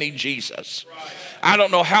hell, and they need Jesus. Right. I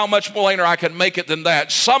don't know how much plainer I can make it than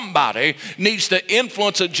that. Somebody needs to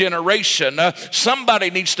influence a generation.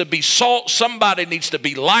 Somebody needs to be salt. Somebody needs to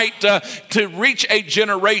be light to reach a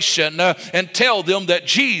generation and tell them that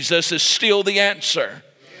Jesus is still the answer.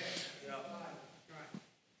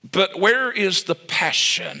 But where is the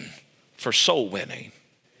passion for soul winning?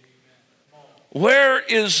 Where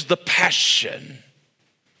is the passion?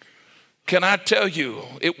 Can I tell you,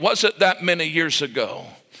 it wasn't that many years ago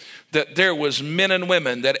that there was men and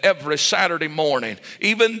women that every Saturday morning,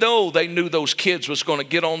 even though they knew those kids was going to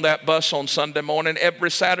get on that bus on Sunday morning, every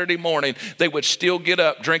Saturday morning, they would still get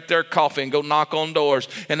up, drink their coffee, and go knock on doors.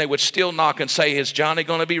 And they would still knock and say, is Johnny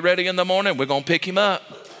going to be ready in the morning? We're going to pick him up.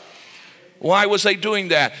 Why was they doing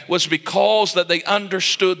that? It was because that they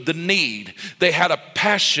understood the need. They had a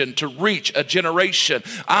passion to reach a generation.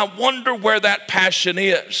 I wonder where that passion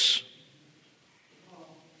is.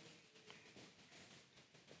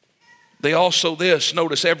 They also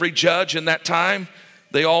notice every judge in that time,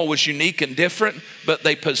 they all was unique and different, but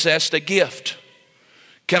they possessed a gift.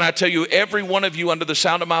 Can I tell you, every one of you under the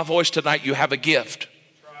sound of my voice tonight, you have a gift.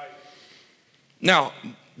 Now,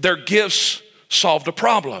 their gifts solved a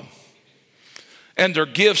problem. And their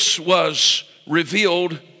gifts was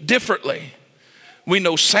revealed differently. We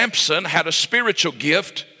know Samson had a spiritual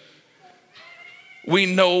gift. We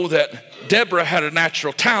know that Deborah had a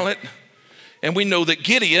natural talent. And we know that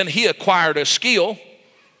Gideon, he acquired a skill.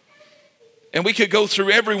 And we could go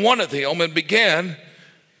through every one of them and begin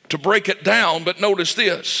to break it down. But notice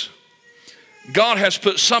this. God has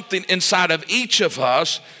put something inside of each of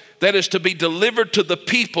us that is to be delivered to the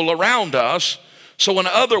people around us. So in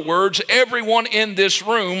other words, everyone in this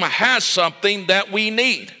room has something that we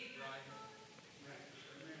need.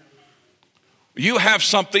 You have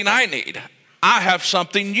something I need. I have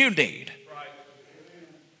something you need.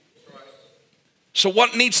 So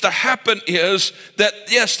what needs to happen is that,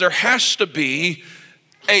 yes, there has to be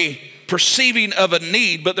a perceiving of a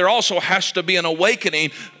need, but there also has to be an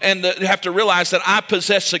awakening, and you have to realize that I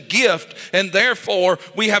possess a gift, and therefore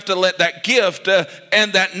we have to let that gift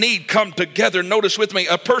and that need come together. Notice with me,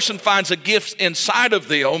 a person finds a gift inside of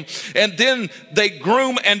them, and then they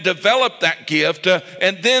groom and develop that gift,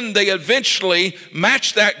 and then they eventually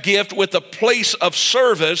match that gift with a place of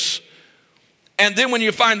service. And then when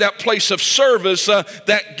you find that place of service,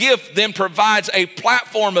 that gift then provides a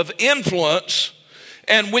platform of influence.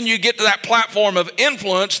 And when you get to that platform of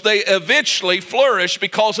influence, they eventually flourish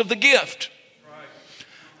because of the gift. Right.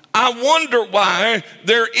 I wonder why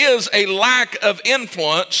there is a lack of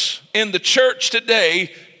influence in the church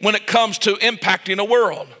today when it comes to impacting a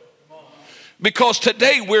world. Because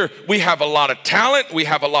today we have a lot of talent, we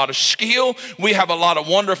have a lot of skill, we have a lot of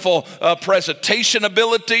wonderful presentation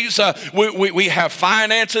abilities, we have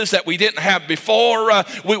finances that we didn't have before,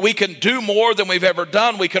 we can do more than we've ever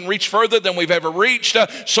done, we can reach further than we've ever reached.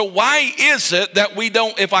 So why is it that we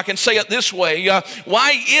don't, if I can say it this way,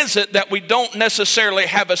 why is it that we don't necessarily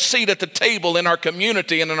have a seat at the table in our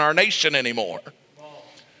community and in our nation anymore?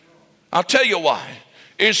 I'll tell you why.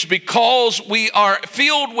 Is because we are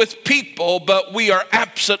filled with people, but we are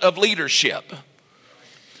absent of leadership.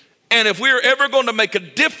 And if we're ever going to make a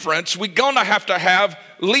difference, we're going to have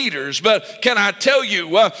leaders. But can I tell you,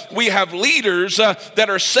 we have leaders that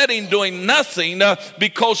are sitting doing nothing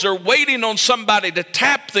because they're waiting on somebody to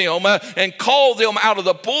tap them and call them out of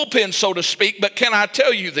the bullpen, so to speak. But can I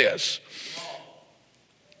tell you this?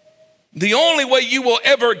 The only way you will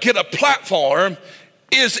ever get a platform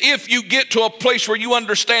is if you get to a place where you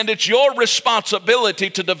understand it's your responsibility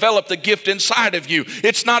to develop the gift inside of you.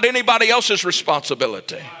 It's not anybody else's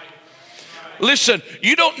responsibility. Listen,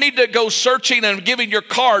 you don't need to go searching and giving your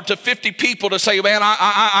card to 50 people to say, man,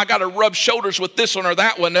 I got to rub shoulders with this one or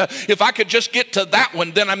that one. If I could just get to that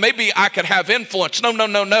one, then maybe I could have influence. No.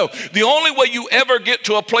 The only way you ever get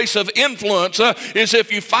to a place of influence is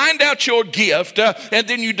if you find out your gift and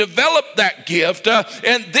then you develop that gift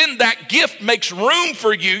and then that gift makes room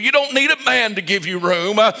for you. You don't need a man to give you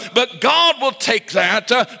room, but God will take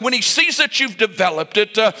that when he sees that you've developed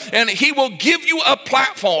it and he will give you a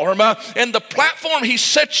platform, and the platform he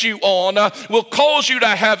sets you on will cause you to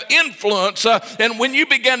have influence, and when you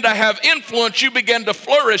begin to have influence, you begin to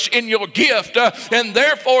flourish in your gift, and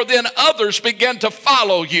therefore then others begin to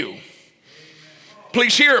follow you.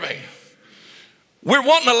 Please hear me. We're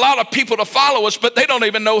wanting a lot of people to follow us, but they don't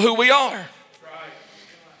even know who we are.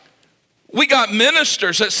 We got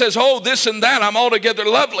ministers that says, oh, this and that, I'm altogether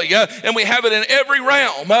lovely. And we have it in every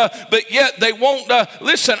realm. But yet they won't,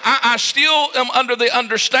 listen, I still am under the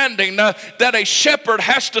understanding that a shepherd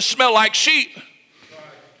has to smell like sheep.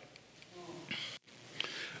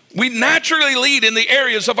 We naturally lead in the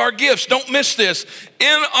areas of our gifts. Don't miss this.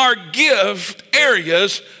 In our gift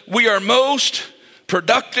areas, we are most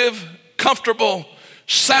productive, comfortable,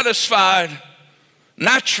 satisfied,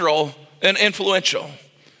 natural, and influential.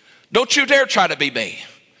 Don't you dare try to be me.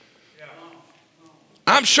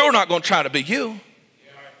 I'm sure not going to try to be you.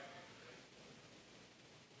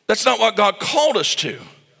 That's not what God called us to.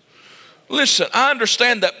 Listen, I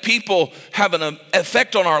understand that people have an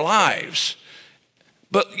effect on our lives,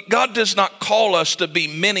 but God does not call us to be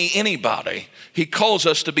anybody. He calls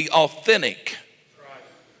us to be authentic.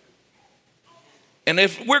 And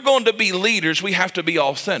if we're going to be leaders, we have to be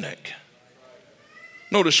authentic.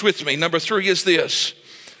 Notice with me, number 3 is this.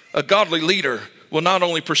 A godly leader will not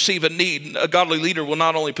only perceive a need, a godly leader will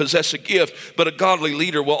not only possess a gift, but a godly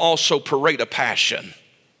leader will also parade a passion.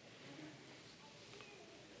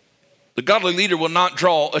 The godly leader will not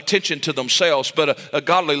draw attention to themselves, but a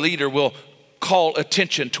godly leader will call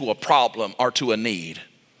attention to a problem or to a need.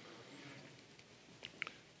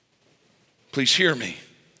 Please hear me.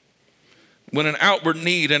 When an outward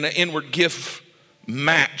need and an inward gift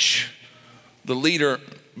match, the leader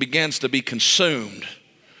begins to be consumed.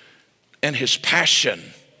 And his passion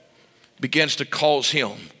begins to cause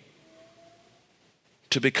him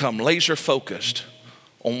to become laser focused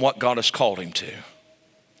on what God has called him to.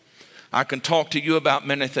 I can talk to you about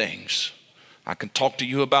many things. I can talk to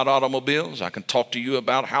you about automobiles. I can talk to you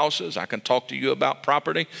about houses. I can talk to you about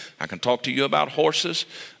property. I can talk to you about horses.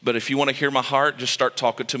 But if you want to hear my heart, just start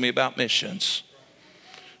talking to me about missions.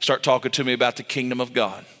 Start talking to me about the kingdom of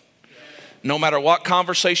God. No matter what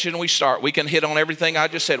conversation we start, we can hit on everything I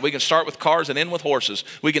just said. We can start with cars and end with horses.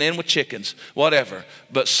 We can end with chickens, whatever.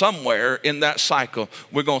 But somewhere in that cycle,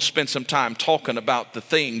 we're going to spend some time talking about the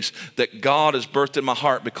things that God has birthed in my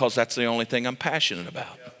heart, because that's the only thing I'm passionate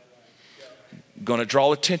about. Going to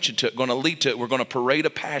draw attention to it, going to lead to it. We're going to parade a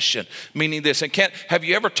passion, meaning this. And have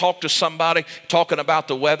you ever talked to somebody talking about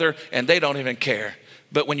the weather and they don't even care?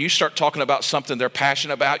 But when you start talking about something they're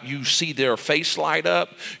passionate about, you see their face light up.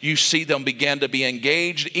 You see them begin to be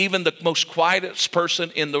engaged. Even the most quietest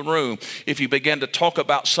person in the room, if you begin to talk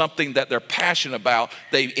about something that they're passionate about,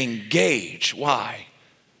 they engage. Why?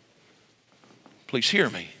 Please hear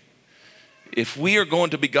me. If we are going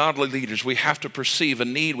to be godly leaders, we have to perceive a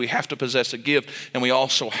need, we have to possess a gift, and we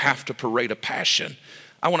also have to parade a passion.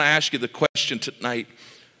 I want to ask you the question tonight: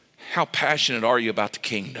 how passionate are you about the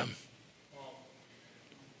kingdom?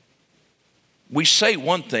 We say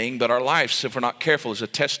one thing, but our lives, if we're not careful, is a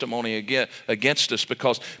testimony against us,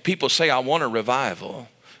 because people say, I want a revival.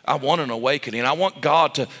 I want an awakening. I want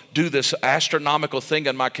God to do this astronomical thing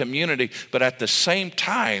in my community, but at the same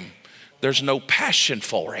time, there's no passion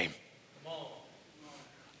for Him.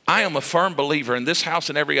 I am a firm believer in this house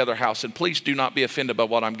and every other house, and please do not be offended by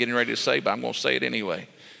what I'm getting ready to say, but I'm going to say it anyway.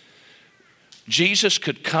 Jesus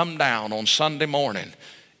could come down on Sunday morning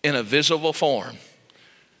in a visible form,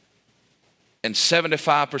 and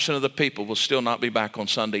 75% of the people will still not be back on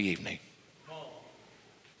Sunday evening.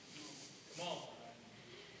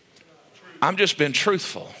 I'm just being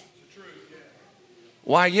truthful.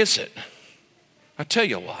 Why is it? I tell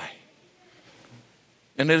you why.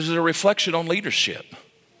 And it is a reflection on leadership.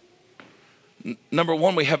 Number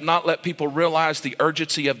one, we have not let people realize the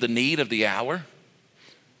urgency of the need of the hour.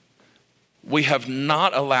 We have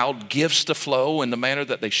not allowed gifts to flow in the manner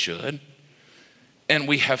that they should. And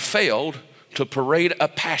we have failed to parade a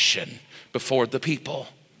passion before the people.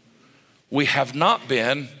 We have not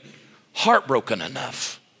been heartbroken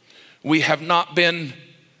enough. We have not been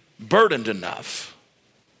burdened enough.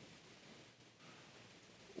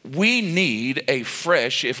 We need a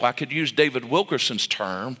fresh, if I could use David Wilkerson's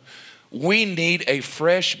term, we need a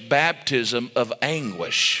fresh baptism of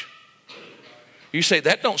anguish. You say,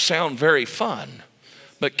 that don't sound very fun.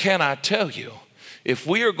 But can I tell you, if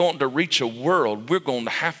we are going to reach a world, we're going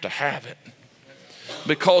to have it.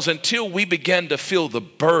 Because until we begin to feel the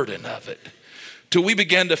burden of it, till we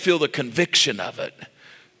begin to feel the conviction of it,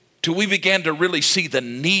 till we begin to really see the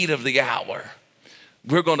need of the hour,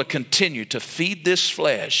 we're going to continue to feed this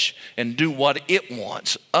flesh and do what it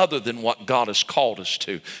wants other than what God has called us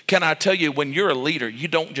to. Can I tell you, when you're a leader, you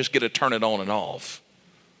don't just get to turn it on and off.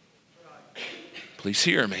 Please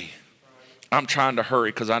hear me. I'm trying to hurry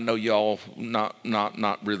because I know y'all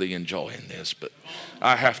not really enjoying this, but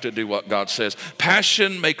I have to do what God says.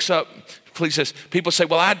 Passion makes up, please, this. People say,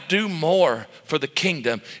 well, I'd do more for the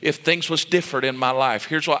kingdom if things was different in my life.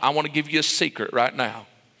 Here's what I want to give you a secret right now.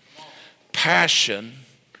 Passion,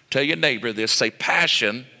 tell your neighbor this, say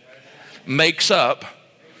passion makes up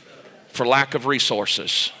for lack of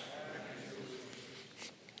resources.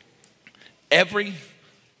 I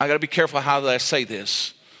got to be careful how I say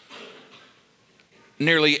this.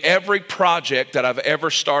 Nearly every project that I've ever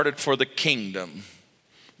started for the kingdom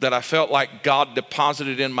that I felt like God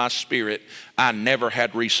deposited in my spirit, I never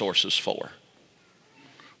had resources for,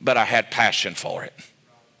 but I had passion for it.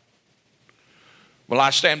 Well, I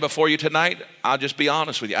stand before you tonight, I'll just be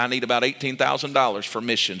honest with you. I need about $18,000 for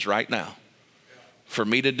missions right now. For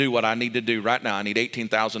me to do what I need to do right now, I need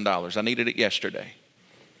 $18,000. I needed it yesterday.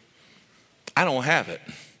 I don't have it,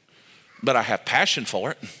 but I have passion for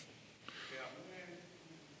it.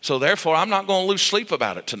 So therefore, I'm not going to lose sleep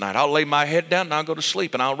about it tonight. I'll lay my head down and I'll go to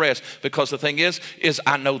sleep and I'll rest. Because the thing is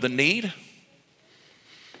I know the need.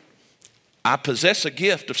 I possess a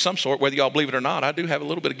gift of some sort, whether y'all believe it or not. I do have a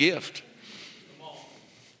little bit of gift.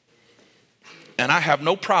 And I have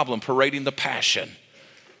no problem parading the passion.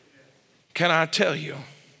 Can I tell you,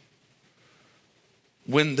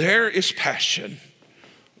 when there is passion,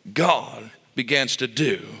 God begins to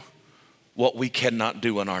do what we cannot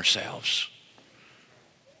do in ourselves.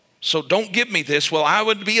 So don't give me this, well, I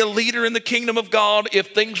would be a leader in the kingdom of God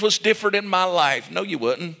if things was different in my life. No, you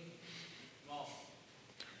wouldn't.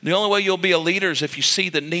 The only way you'll be a leader is if you see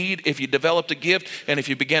the need, if you developed a gift, and if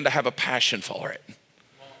you begin to have a passion for it.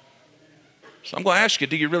 So I'm going to ask you,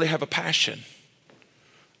 do you really have a passion?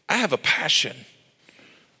 I have a passion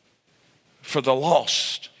for the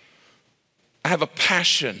lost. I have a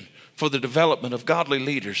passion for the development of godly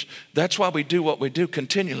leaders. That's why we do what we do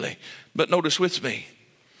continually. But notice with me,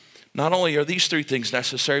 not only are these three things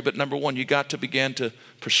necessary, but number one, you got to begin to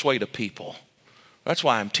persuade a people. That's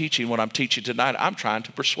why I'm teaching what I'm teaching tonight. I'm trying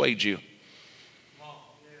to persuade you.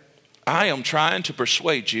 I am trying to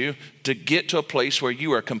persuade you to get to a place where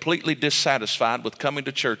you are completely dissatisfied with coming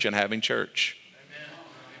to church and having church.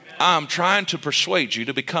 I'm trying to persuade you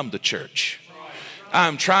to become the church.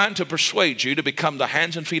 I'm trying to persuade you to become the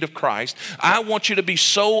hands and feet of Christ. I want you to be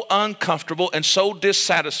so uncomfortable and so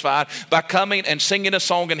dissatisfied by coming and singing a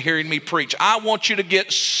song and hearing me preach. I want you to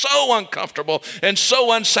get so uncomfortable and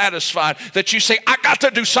so unsatisfied that you say, I got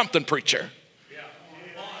to do something, preacher.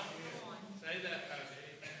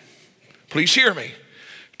 Please hear me.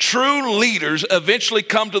 True leaders eventually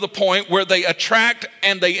come to the point where they attract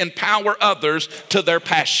and they empower others to their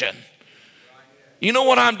passion. You know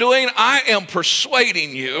what I'm doing? I am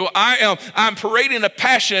persuading you. I'm parading a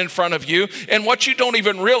passion in front of you. And what you don't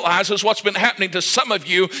even realize is what's been happening to some of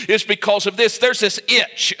you is because of this. There's this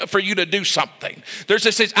itch for you to do something. There's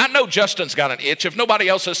this itch. I know Justin's got an itch. If nobody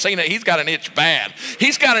else has seen it, he's got an itch bad.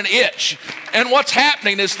 He's got an itch. And what's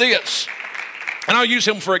happening is this. And I'll use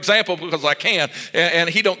him for example because I can, and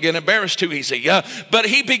he don't get embarrassed too easy. But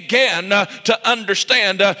he began to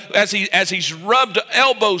understand as he's rubbed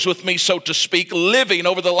elbows with me, so to speak, living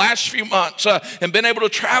over the last few months and been able to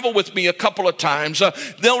travel with me a couple of times.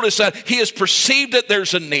 Notice that he has perceived that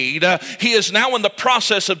there's a need. He is now in the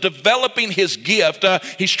process of developing his gift.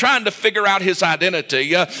 He's trying to figure out his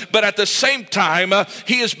identity. But at the same time,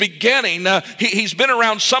 he is beginning, he's been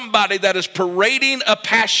around somebody that is parading a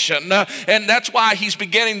passion, and that's why he's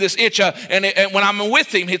beginning this itch. And when I'm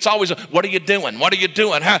with him, it's always, what are you doing? What are you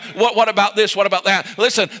doing? What about this? What about that?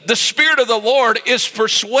 Listen, the Spirit of the Lord is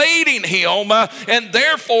persuading him. And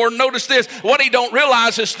therefore, notice this, what he don't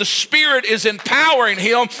realize is the Spirit is empowering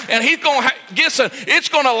him. And he's going to, it's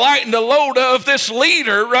going to lighten the load of this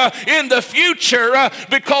leader in the future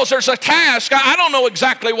because there's a task. I don't know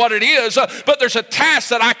exactly what it is, but there's a task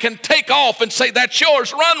that I can take off and say, that's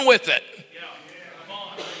yours, run with it.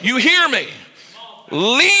 You hear me?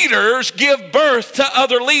 Leaders give birth to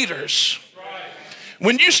other leaders.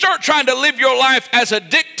 When you start trying to live your life as a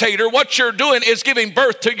dictator, what you're doing is giving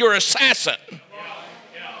birth to your assassin.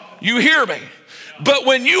 You hear me? But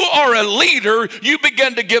when you are a leader, you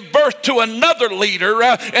begin to give birth to another leader,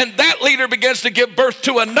 and that leader begins to give birth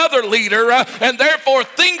to another leader, and therefore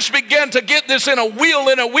things begin to get this in a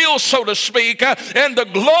wheel, so to speak, and the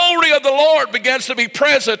glory of the Lord begins to be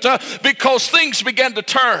present because things begin to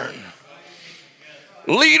turn.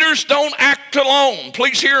 Leaders don't act alone.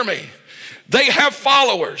 Please hear me. They have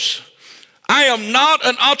followers. I am not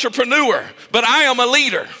an entrepreneur, but I am a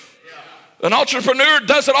leader. An entrepreneur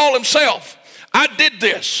does it all himself. I did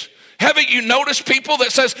this. Haven't you noticed people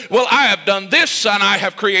that says, well, I have done this and I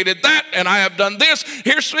have created that and I have done this.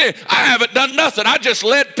 Here's me. I haven't done nothing. I just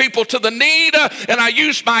led people to the need and I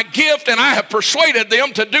used my gift and I have persuaded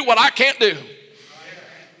them to do what I can't do.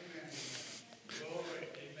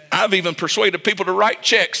 I've even persuaded people to write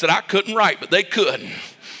checks that I couldn't write, but they could.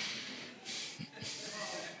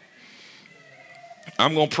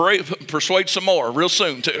 I'm going to persuade some more real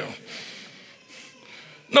soon too.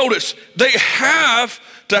 Notice, they have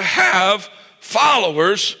to have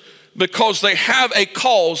followers because they have a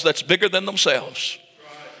cause that's bigger than themselves.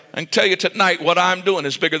 I can tell you tonight what I'm doing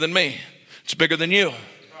is bigger than me. It's bigger than you.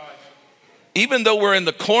 Even though we're in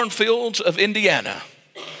the cornfields of Indiana,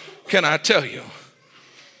 can I tell you,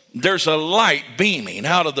 there's a light beaming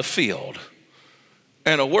out of the field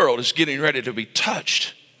and a world is getting ready to be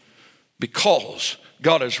touched because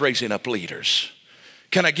God is raising up leaders.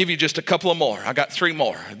 Can I give you just a couple of more? I got 3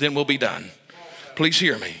 more, then we'll be done. Please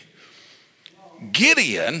hear me.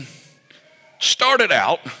 Gideon started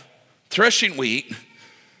out threshing wheat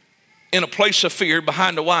in a place of fear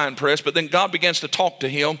behind a wine press, but then God begins to talk to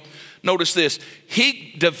him. Notice this.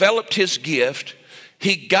 He developed his gift.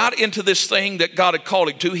 He got into this thing that God had called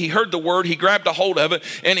him to. He heard the word, he grabbed a hold of it,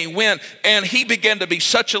 and he went, and he began to be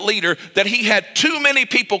such a leader that he had too many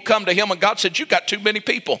people come to him, and God said, you got too many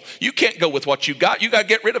people. You can't go with what you got. You got to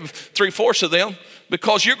get rid of 3/4 of them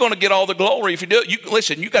because you're going to get all the glory if you do it.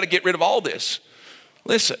 Listen, you got to get rid of all this.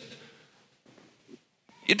 Listen,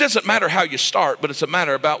 it doesn't matter how you start, but it's a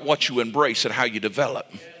matter about what you embrace and how you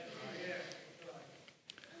develop.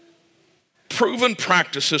 Proven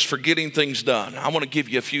practices for getting things done. I want to give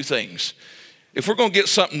you a few things. If we're going to get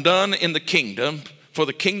something done in the kingdom, for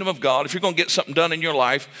the kingdom of God, if you're going to get something done in your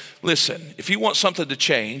life, listen, if you want something to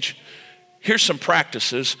change, here's some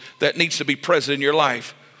practices that needs to be present in your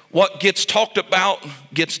life. What gets talked about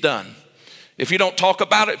gets done. If you don't talk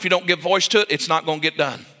about it, if you don't give voice to it, it's not going to get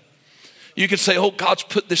done. You can say, oh, God's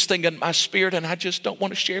put this thing in my spirit and I just don't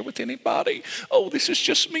want to share with anybody. Oh, this is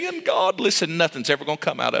just me and God. Listen, nothing's ever going to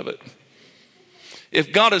come out of it.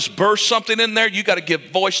 If God has burst something in there, you got to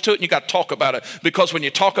give voice to it and you got to talk about it. Because when you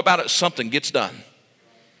talk about it, something gets done.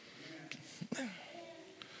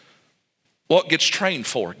 What gets trained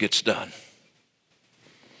for gets done.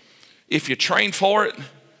 If you train for it,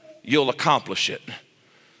 you'll accomplish it.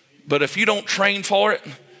 But if you don't train for it,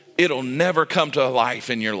 it'll never come to life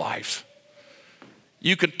in your life.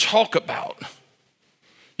 You can talk about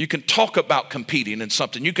competing in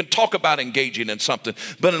something. You can talk about engaging in something.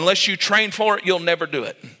 But unless you train for it, you'll never do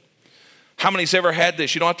it. How many's ever had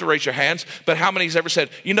this? You don't have to raise your hands, but how many's ever said,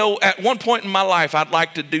 you know, at one point in my life, I'd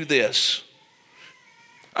like to do this.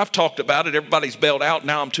 I've talked about it. Everybody's bailed out.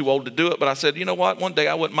 Now I'm too old to do it. But I said, you know what? One day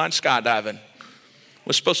I wouldn't mind skydiving.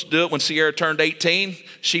 Was supposed to do it when Sierra turned 18.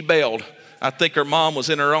 She bailed. I think her mom was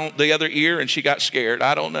in the other ear and she got scared.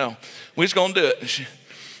 I don't know. We was going to do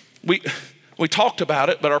it. We talked about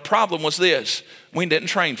it, but our problem was this. We didn't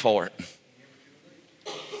train for it.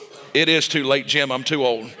 It is too late, Jim. I'm too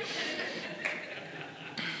old.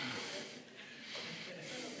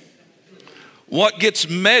 What gets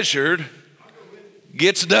measured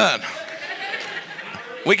gets done.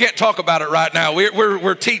 We can't talk about it right now.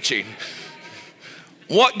 We're teaching.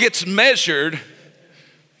 What gets measured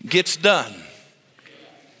gets done.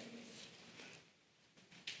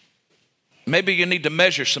 Maybe you need to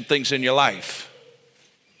measure some things in your life.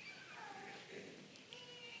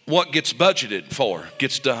 What gets budgeted for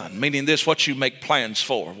gets done. Meaning this, what you make plans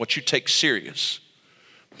for, what you take serious.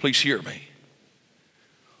 Please hear me.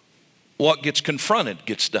 What gets confronted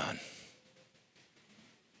gets done.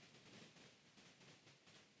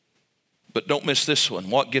 But don't miss this one.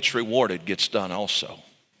 What gets rewarded gets done also.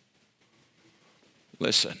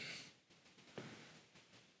 Listen.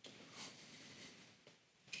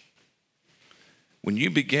 When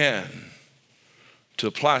you begin to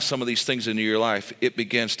apply some of these things into your life, it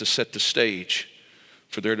begins to set the stage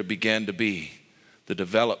for there to begin to be the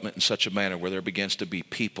development in such a manner where there begins to be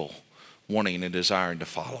people wanting and desiring to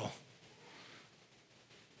follow.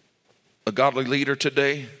 A godly leader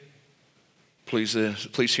today, please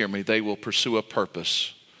hear me, they will pursue a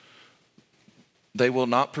purpose. They will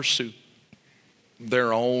not pursue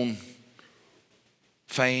their own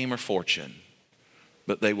fame or fortune,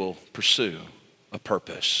 but they will pursue a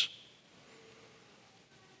purpose.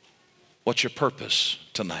 What's your purpose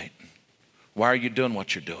tonight? Why are you doing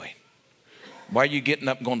what you're doing? Why are you getting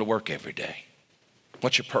up and going to work every day?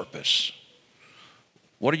 What's your purpose?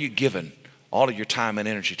 What are you giving all of your time and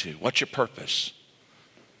energy to? What's your purpose?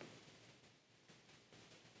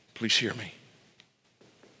 Please hear me.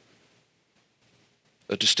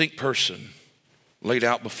 A distinct person laid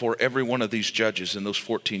out before every one of these judges in those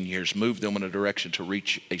 14 years, moved them in a direction to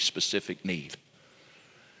reach a specific need.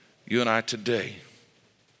 You and I today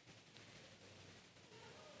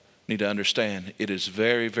need to understand it is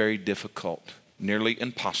very, very difficult, nearly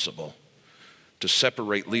impossible, to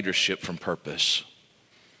separate leadership from purpose.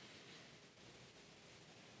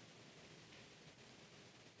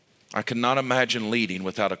 I cannot imagine leading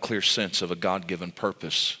without a clear sense of a God-given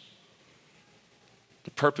purpose.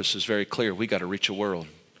 The purpose is very clear. We got to reach a world.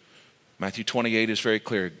 Matthew 28 is very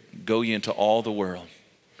clear. Go ye into all the world,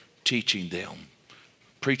 teaching them,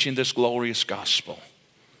 preaching this glorious gospel.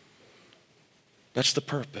 That's the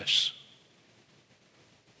purpose.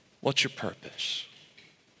 What's your purpose?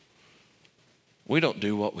 We don't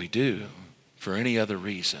do what we do for any other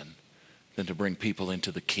reason than to bring people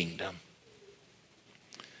into the kingdom.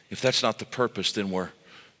 If that's not the purpose, then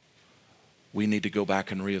we need to go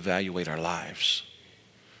back and reevaluate our lives.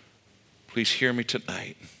 Please hear me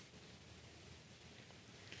tonight.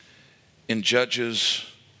 In Judges,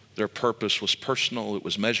 their purpose was personal, it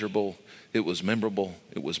was measurable, it was memorable,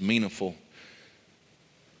 it was meaningful.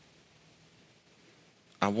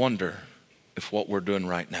 I wonder if what we're doing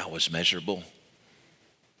right now is measurable,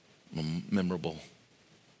 memorable,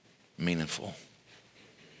 meaningful.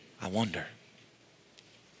 I wonder.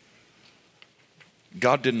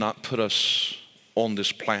 God did not put us on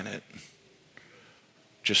this planet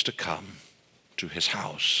just to come to his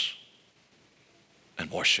house and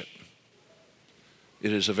worship.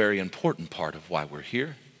 It is a very important part of why we're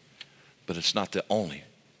here, but it's not the only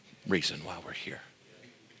reason why we're here.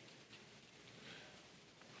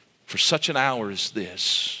 For such an hour as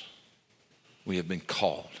this, we have been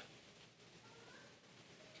called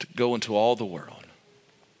to go into all the world.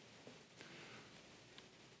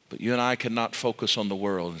 But you and I cannot focus on the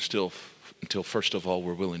world until first of all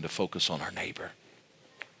we're willing to focus on our neighbor.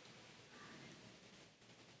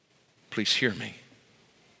 Please hear me.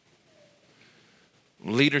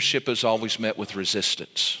 Leadership is always met with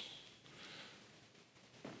resistance.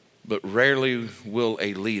 But rarely will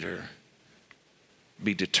a leader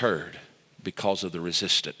be deterred because of the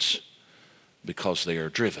resistance, because they are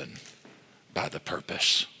driven by the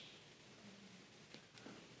purpose.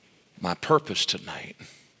 My purpose tonight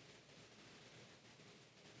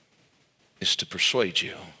is to persuade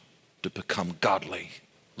you to become godly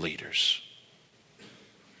leaders.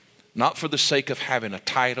 Not for the sake of having a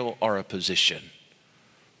title or a position.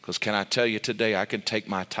 Because can I tell you today, I can take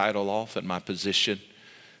my title off and my position,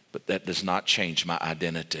 but that does not change my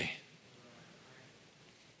identity.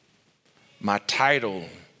 My title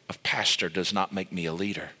of pastor does not make me a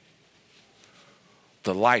leader.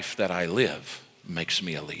 The life that I live makes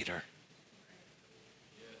me a leader.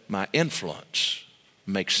 My influence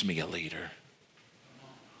makes me a leader.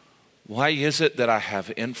 Why is it that I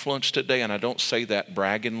have influence today? And I don't say that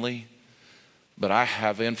braggingly, but I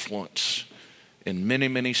have influence in many,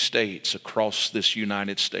 many states across this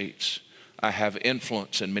United States. I have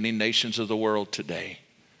influence in many nations of the world today.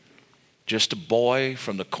 Just a boy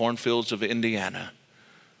from the cornfields of Indiana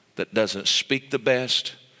that doesn't speak the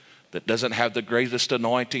best, that doesn't have the greatest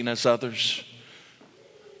anointing as others,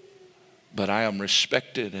 but I am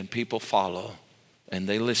respected and people follow and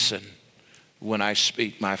they listen. When I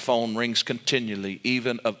speak, my phone rings continually,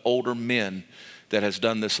 even of older men that has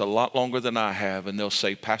done this a lot longer than I have, and they'll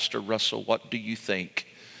say, Pastor Russell, what do you think?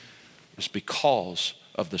 It's because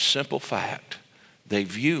of the simple fact they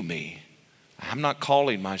view me. I'm not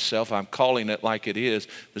calling myself, I'm calling it like it is.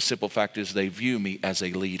 The simple fact is they view me as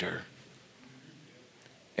a leader.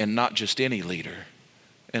 And not just any leader.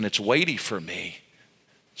 And it's weighty for me.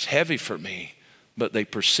 It's heavy for me. But they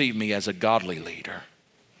perceive me as a godly leader.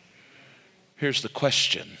 Here's the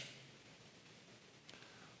question.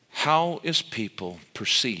 How is people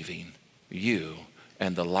perceiving you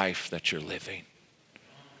and the life that you're living?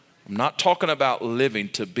 I'm not talking about living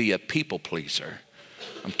to be a people pleaser.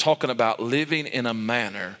 I'm talking about living in a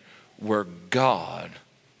manner where God's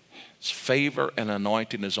favor and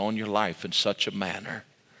anointing is on your life in such a manner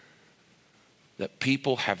that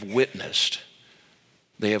people have witnessed.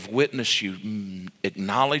 They have witnessed you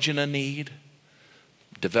acknowledging a need,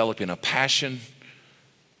 developing a passion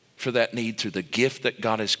for that need through the gift that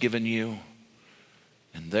God has given you.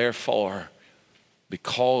 And therefore,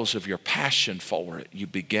 because of your passion for it, you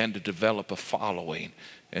begin to develop a following,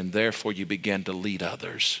 and therefore you begin to lead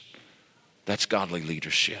others. That's godly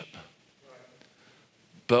leadership.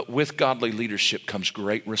 But with godly leadership comes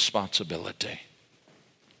great responsibility.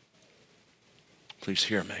 Please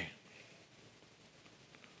hear me.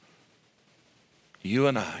 You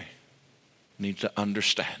and I need to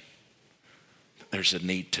understand that there's a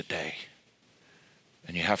need today.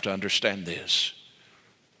 And you have to understand this.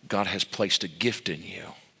 God has placed a gift in you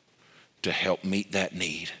to help meet that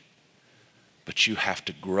need. But you have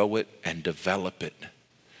to grow it and develop it.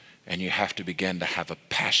 And you have to begin to have a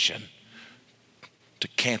passion to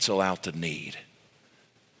cancel out the need.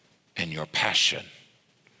 And your passion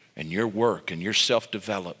and your work and your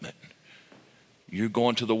self-development, you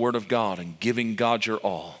going to the Word of God and giving God your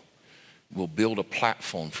all, will build a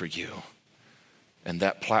platform for you. And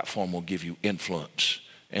that platform will give you influence.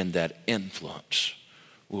 And that influence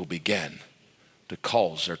will begin to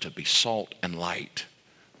cause there to be salt and light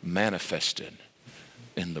manifested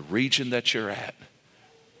in the region that you're at.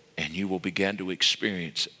 And you will begin to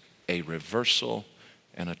experience a reversal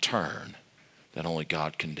and a turn that only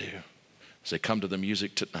God can do. As they come to the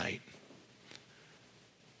music tonight,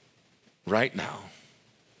 right now,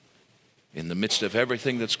 in the midst of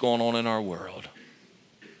everything that's going on in our world,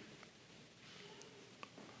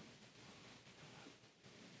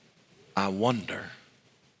 I wonder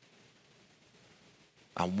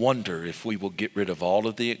if we will get rid of all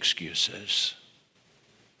of the excuses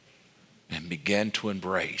and begin to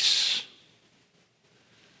embrace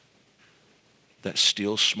that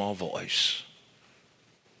still small voice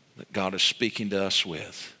that God is speaking to us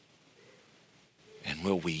with. And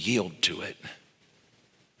will we yield to it?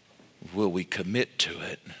 Will we commit to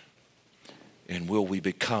it? And will we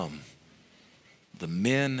become the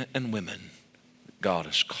men and women that God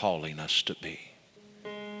is calling us to be?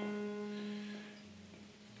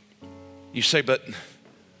 You say, but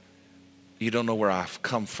you don't know where I've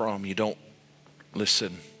come from. You don't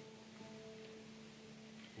listen.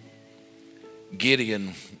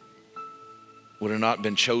 Gideon would have not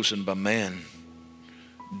been chosen by man.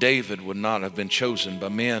 David would not have been chosen by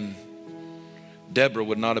men. Deborah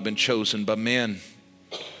would not have been chosen by men.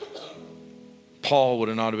 Paul would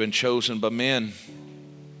have not have been chosen by men.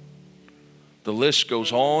 The list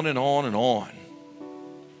goes on and on and on.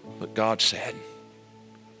 But God said,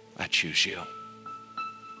 I choose you.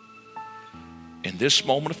 In this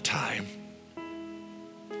moment of time,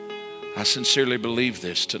 I sincerely believe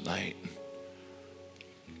this tonight.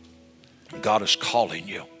 God is calling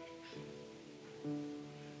you.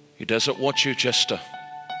 He doesn't want you just to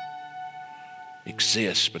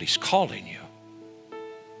exists, but he's calling you.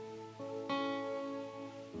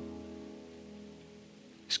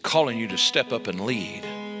 He's calling you to step up and lead.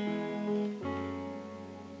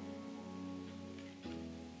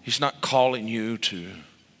 He's not calling you to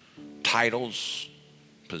titles,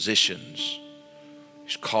 positions.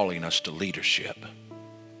 He's calling us to leadership.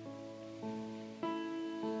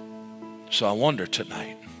 So I wonder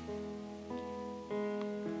tonight,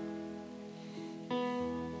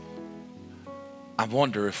 I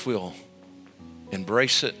wonder if we'll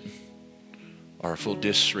embrace it or if we'll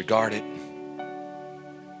disregard it.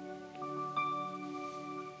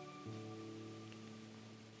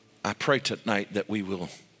 I pray tonight that we will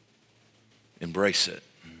embrace it.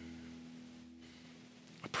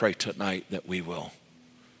 I pray tonight that we will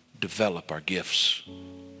develop our gifts.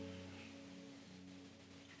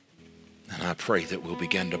 And I pray that we'll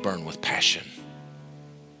begin to burn with passion.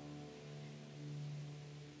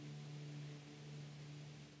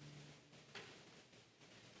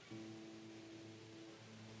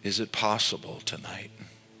 Is it possible tonight?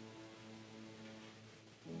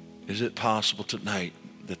 Is it possible tonight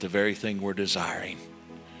that the very thing we're desiring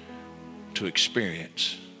to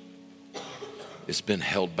experience has been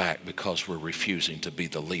held back because we're refusing to be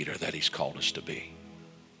the leader that he's called us to be?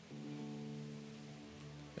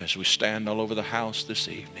 As we stand all over the house this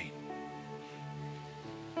evening,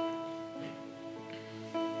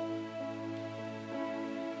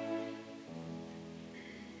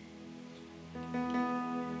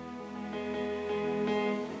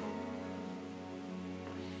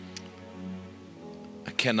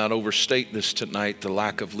 I cannot overstate this tonight. The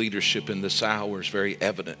lack of leadership in this hour is very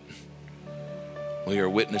evident. We are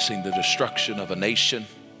witnessing the destruction of a nation.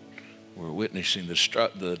 We're witnessing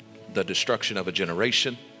the destruction of a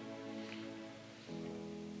generation.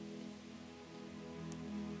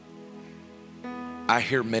 I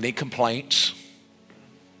hear many complaints,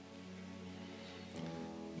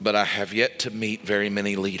 but I have yet to meet very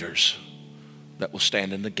many leaders that will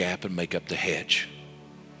stand in the gap and make up the hedge.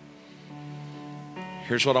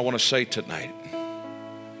 Here's what I want to say tonight.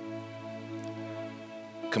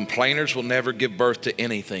 Complainers will never give birth to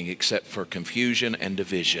anything except for confusion and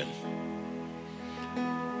division.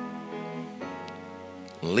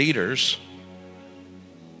 Leaders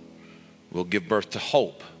will give birth to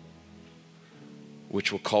hope,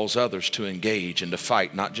 which will cause others to engage and to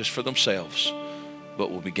fight, not just for themselves, but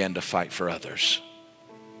will begin to fight for others.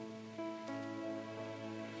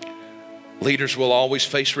 Leaders will always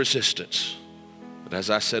face resistance, but as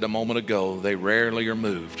I said a moment ago, they rarely are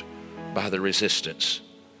moved by the resistance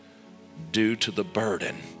due to the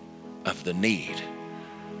burden of the need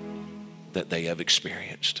that they have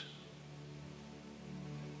experienced.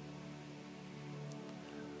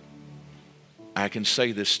 I can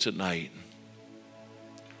say this tonight.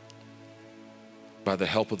 By the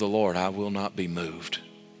help of the Lord, I will not be moved,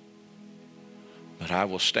 but I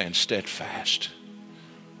will stand steadfast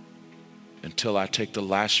until I take the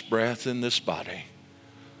last breath in this body.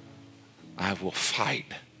 I will fight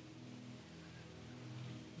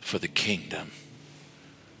for the kingdom,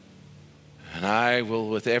 and I will,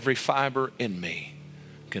 with every fiber in me,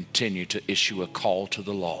 continue to issue a call to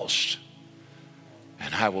the lost,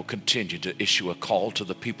 and I will continue to issue a call to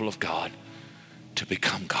the people of God to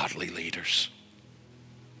become godly leaders.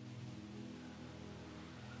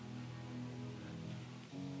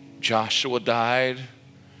 Joshua died,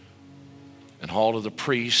 and all of the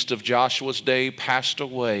priests of Joshua's day passed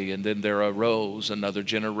away, and then there arose another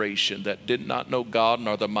generation that did not know God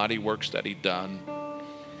nor the mighty works that he'd done.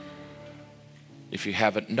 If you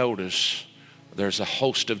haven't noticed, there's a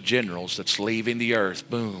host of generals that's leaving the earth.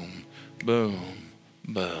 Boom, boom,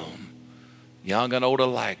 boom. Young and old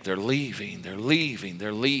alike, they're leaving, they're leaving,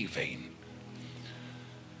 they're leaving.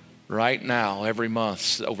 Right now, every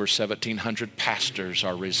month, over 1,700 pastors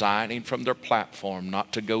are resigning from their platform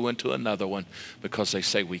not to go into another one because they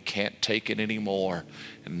say we can't take it anymore.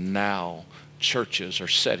 And now churches are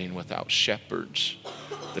sitting without shepherds.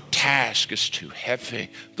 The task is too heavy.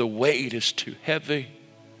 The weight is too heavy.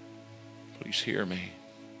 Please hear me.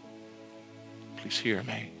 Please hear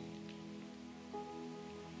me.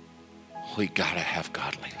 We gotta have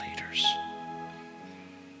godly leaders.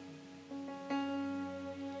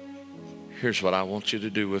 Here's what I want you to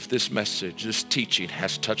do. If this message, this teaching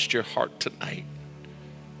has touched your heart tonight,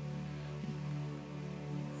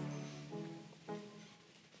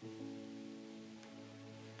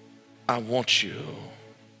 I want you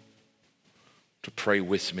to pray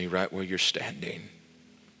with me right where you're standing.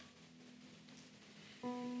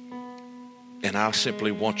 And I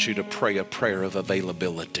simply want you to pray a prayer of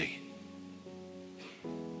availability.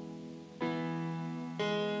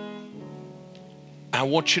 I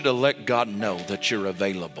want you to let God know that you're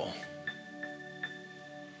available.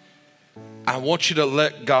 I want you to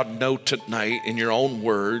let God know tonight in your own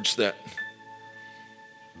words that,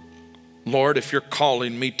 Lord, if you're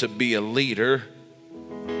calling me to be a leader,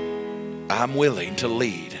 I'm willing to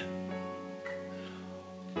lead.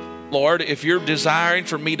 Lord, if you're desiring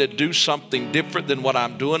for me to do something different than what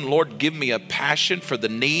I'm doing, Lord, give me a passion for the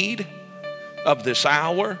need of this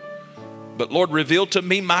hour. But Lord, reveal to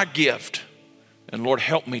me my gift. And Lord,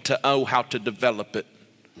 help me to know how to develop it.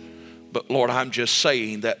 But Lord, I'm just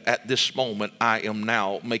saying that at this moment, I am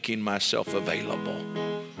now making myself available.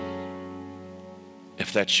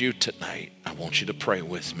 If that's you tonight, I want you to pray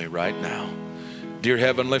with me right now. Dear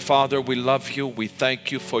Heavenly Father, we love you. We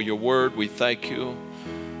thank you for your word. We thank you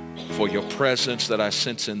for your presence that I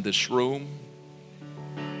sense in this room.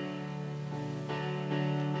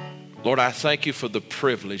 Lord, I thank you for the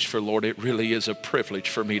privilege, for Lord, it really is a privilege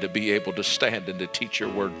for me to be able to stand and to teach your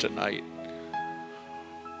word tonight.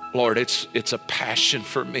 Lord, it's a passion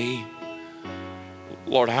for me.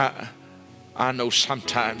 Lord, I know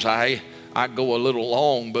sometimes I go a little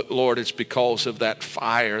long, but Lord, it's because of that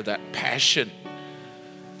fire, that passion.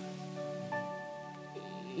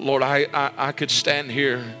 Lord, I could stand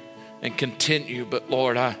here and continue, but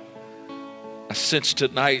Lord, I sense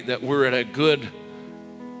tonight that we're at a good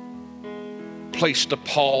place to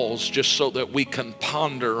pause just so that we can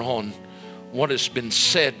ponder on what has been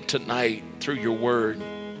said tonight through your word.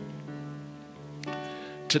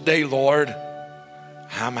 Today, Lord,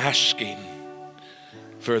 I'm asking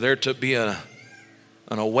for there to be an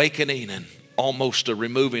awakening and almost a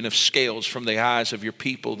removing of scales from the eyes of your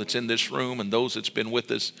people that's in this room and those that's been with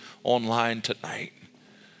us online tonight.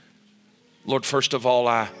 Lord, first of all,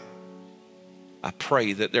 I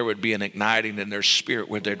pray that there would be an igniting in their spirit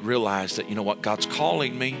where they'd realize that, you know what, God's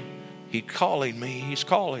calling me. He's calling me. He's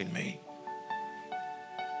calling me.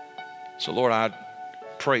 So, Lord, I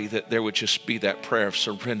pray that there would just be that prayer of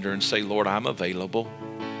surrender and say, Lord, I'm available.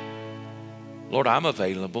 Lord, I'm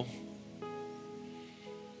available.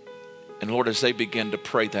 And Lord, as they begin to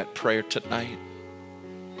pray that prayer tonight,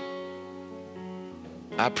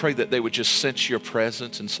 I pray that they would just sense your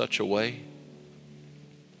presence in such a way,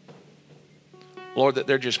 Lord, that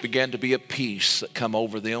there just began to be a peace that come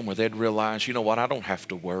over them where they'd realize, you know what, I don't have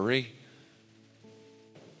to worry.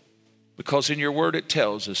 Because in your word it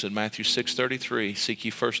tells us in Matthew 6:33, seek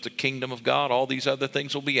ye first the kingdom of God, all these other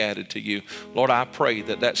things will be added to you. Lord, I pray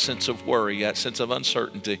that that sense of worry, that sense of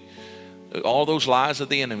uncertainty, all those lies of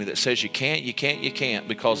the enemy that says you can't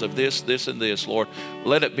because of this, and this, Lord,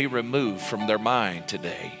 let it be removed from their mind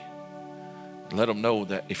today. Let them know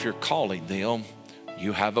that if you're calling them,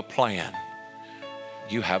 you have a plan.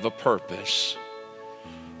 You have a purpose.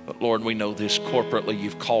 But Lord, we know this corporately,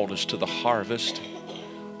 you've called us to the harvest.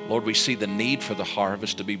 Lord, we see the need for the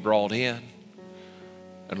harvest to be brought in.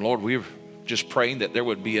 And Lord, we're just praying that there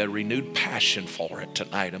would be a renewed passion for it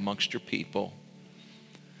tonight amongst your people.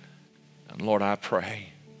 And Lord, I pray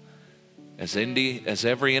as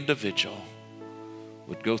every individual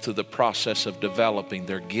would go through the process of developing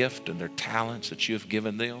their gift and their talents that you have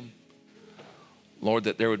given them, Lord,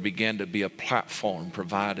 that there would begin to be a platform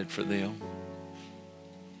provided for them.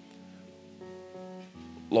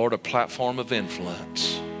 Lord, a platform of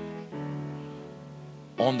influence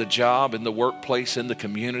on the job, in the workplace, in the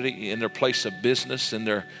community, in their place of business, in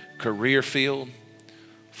their career field.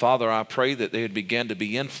 Father, I pray that they would begin to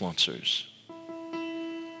be influencers.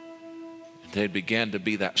 They'd begin to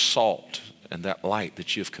be that salt and that light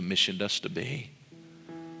that you've commissioned us to be.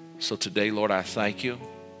 So today, Lord, I thank you.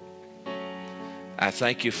 I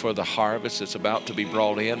thank you for the harvest that's about to be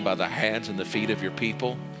brought in by the hands and the feet of your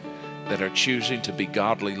people that are choosing to be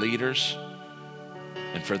godly leaders,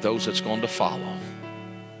 and for those that's going to follow.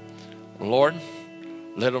 Lord,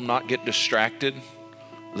 let them not get distracted.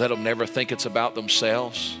 Let them never think it's about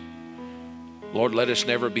themselves. Lord, let us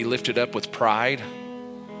never be lifted up with pride.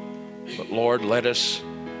 But Lord, let us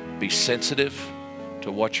be sensitive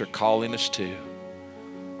to what you're calling us to.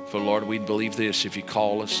 For Lord, we believe this, if you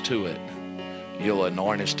call us to it, you'll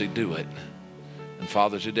anoint us to do it. And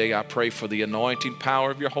Father, today I pray for the anointing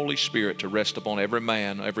power of your Holy Spirit to rest upon every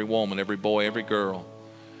man, every woman, every boy, every girl.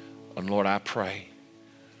 And Lord, I pray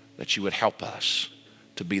that you would help us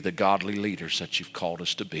to be the godly leaders that you've called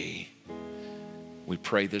us to be. We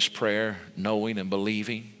pray this prayer knowing and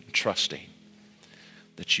believing and trusting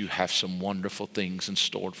that you have some wonderful things in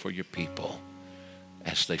store for your people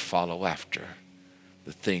as they follow after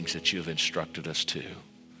the things that you've instructed us to.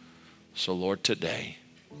 So Lord, today,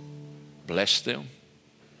 bless them,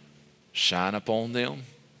 shine upon them,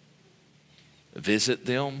 visit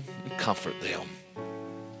them, and comfort them.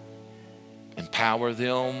 Empower empower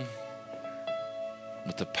them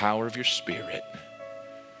with the power of your Spirit.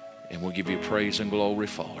 And we'll give you praise and glory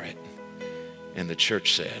for it. And the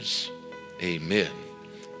church says, amen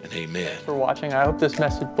and amen. Thanks for watching. I hope this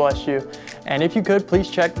message blessed you. And if you could, please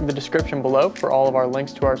check the description below for all of our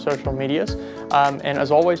links to our social medias. And as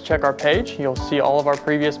always, check our page. You'll see all of our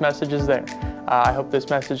previous messages there. I hope this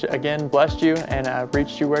message again blessed you and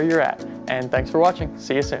reached you where you're at. And thanks for watching.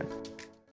 See you soon.